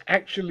that was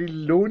actually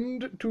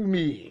loaned to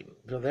me.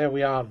 So there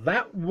we are.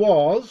 That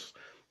was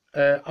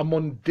a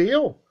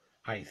Mondeo,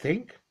 I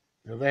think.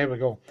 So there we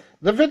go.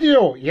 The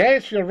video.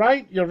 Yes, you're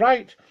right. You're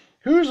right.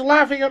 Who's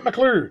laughing at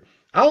McClue?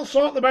 I'll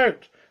sort them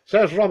out,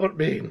 says Robert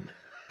Bain.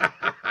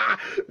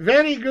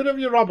 Very good of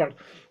you, Robert.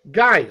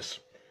 Guys,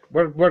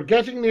 we're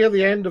getting near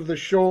the end of the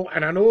show,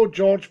 and I know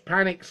George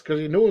panics because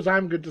he knows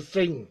I'm going to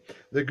sing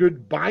the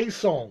goodbye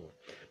song.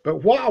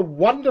 But what a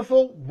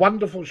wonderful,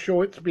 wonderful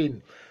show it's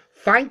been.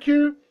 Thank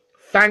you,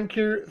 thank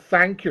you,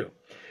 thank you.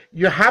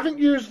 You haven't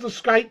used the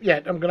Skype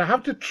yet. I'm going to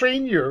have to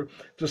train you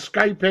to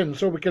Skype in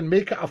so we can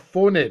make it a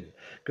phone-in,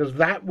 because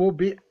that will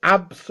be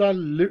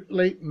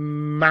absolutely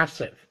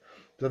massive.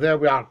 So there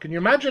we are. Can you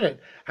imagine it?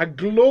 A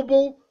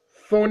global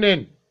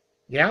phone-in.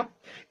 Yeah?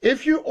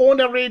 If you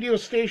own a radio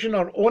station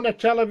or own a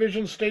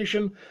television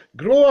station,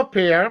 grow a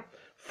pair,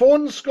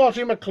 phone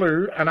Scottie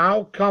McClue, and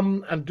I'll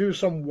come and do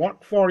some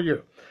work for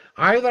you.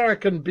 Either I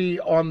can be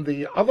on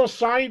the other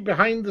side,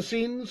 behind the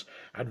scenes,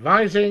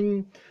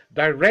 advising,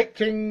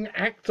 directing,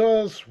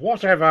 actors,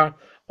 whatever,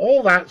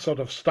 all that sort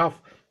of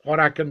stuff, or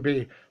I can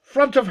be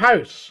front of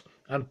house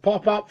and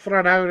pop up for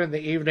an hour in the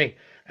evening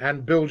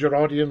and build your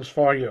audience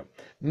for you.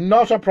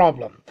 Not a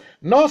problem.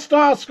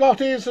 Nostar,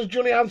 Scottie, says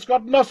Julianne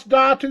Scott.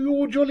 Nostar to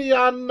you,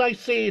 Julianne, I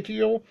say to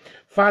you.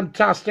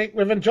 Fantastic.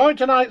 We've enjoyed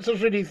tonight,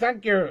 says Rudy.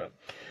 Thank you.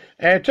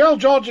 Tell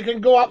George you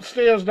can go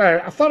upstairs now.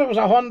 I thought it was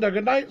a Honda.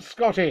 Good night,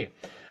 Scottie.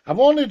 I've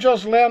only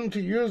just learned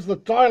to use the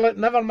toilet.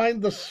 Never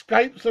mind the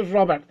Skype, says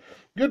Robert.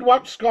 Good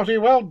work, Scottie.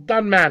 Well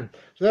done, man.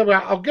 So there we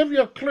are. I'll give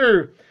you a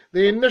clue.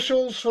 The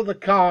initials for the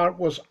car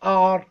was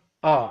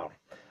RR.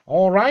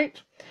 All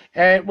right?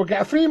 We'll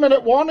get a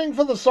 3-minute warning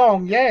for the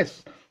song.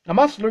 Yes. I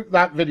must look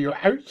that video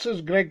out, says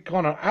Greg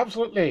Connor.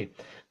 Absolutely.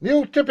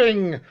 Neil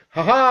Tipping.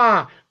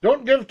 Ha-ha.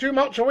 Don't give too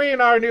much away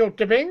now, Neil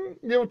Tipping.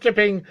 Neil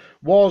Tipping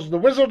was the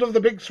wizard of the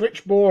big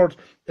switchboard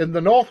in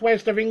the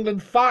northwest of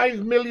England.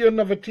 5 million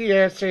of a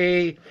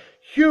TSA.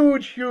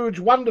 Huge, huge,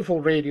 wonderful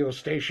radio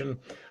station.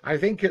 I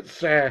think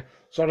it's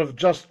sort of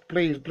just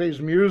plays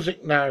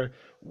music now.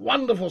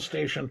 Wonderful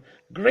station.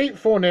 Great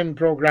phone-in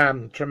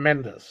program.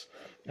 Tremendous.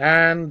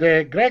 And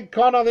Greg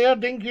Connor there,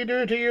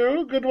 Dinky-Doo to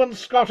you. Good one,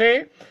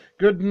 Scottie.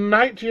 Good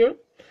night to you.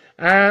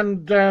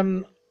 And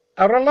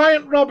a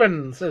Reliant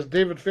Robin, says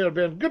David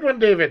Fairbairn. Good one,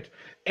 David.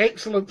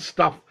 Excellent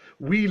stuff.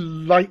 We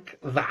like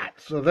that.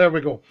 So there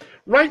we go.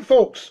 Right,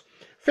 folks.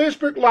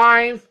 Facebook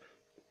Live,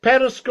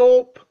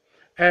 Periscope.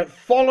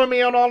 Follow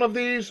me on all of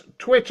these.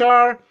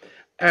 Twitter,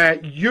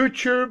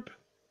 YouTube.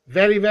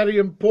 Very, very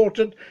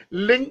important.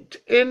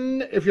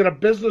 LinkedIn, if you're a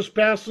business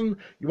person,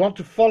 you want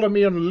to follow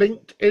me on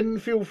LinkedIn,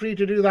 feel free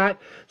to do that.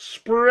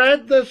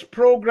 Spread this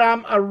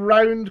program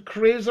around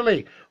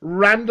crazily,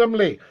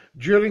 randomly,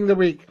 during the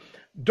week.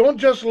 Don't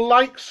just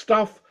like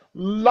stuff,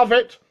 love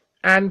it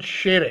and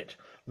share it.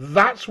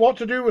 That's what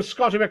to do with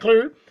Scottie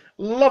McClue.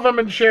 Love him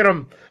and share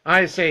him,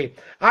 I say.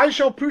 I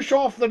shall push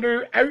off the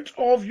new Out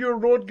of Your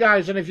Road,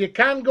 guys, and if you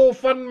can go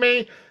fund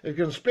me, if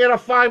you can spare a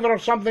fiver or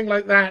something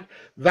like that,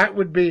 that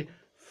would be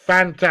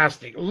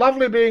fantastic.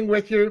 Lovely being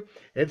with you.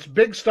 It's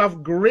big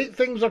stuff. Great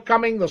things are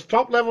coming. There's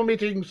top-level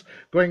meetings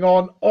going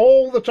on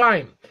all the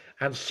time.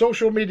 And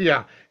social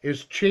media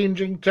is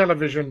changing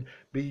television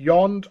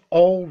beyond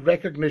all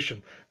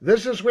recognition.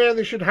 This is where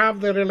they should have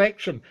their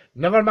election.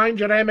 Never mind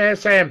your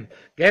MSM.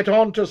 Get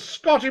on to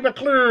Scottie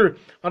McClue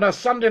on a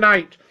Sunday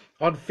night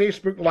on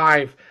Facebook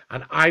Live,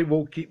 and I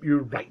will keep you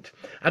right.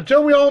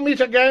 Until we all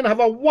meet again, have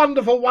a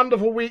wonderful,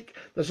 wonderful week.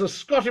 This is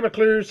Scottie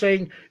McClue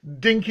saying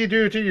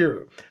Dinky-Doo to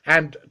you.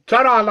 And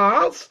ta-ra,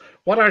 lads.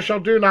 What I shall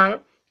do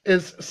now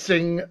is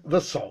sing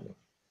the song.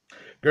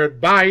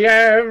 Goodbye,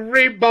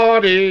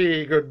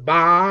 everybody,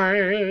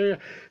 goodbye.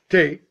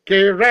 Take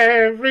care,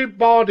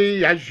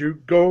 everybody, as you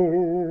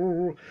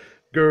go.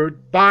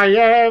 Goodbye,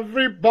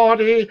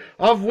 everybody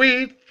of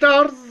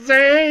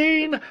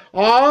Wieterzeen.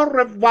 Au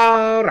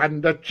revoir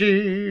and a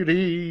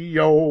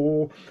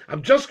cheerio.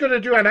 I'm just going to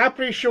do an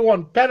après show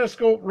on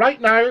Periscope right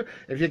now.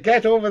 If you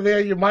get over there,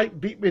 you might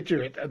beat me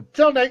to it.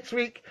 Until next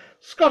week,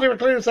 Scottie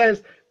McClue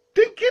says,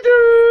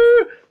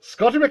 Dinky-Doo!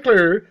 Scottie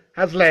McClue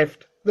has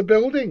left the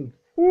building.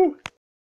 Ooh.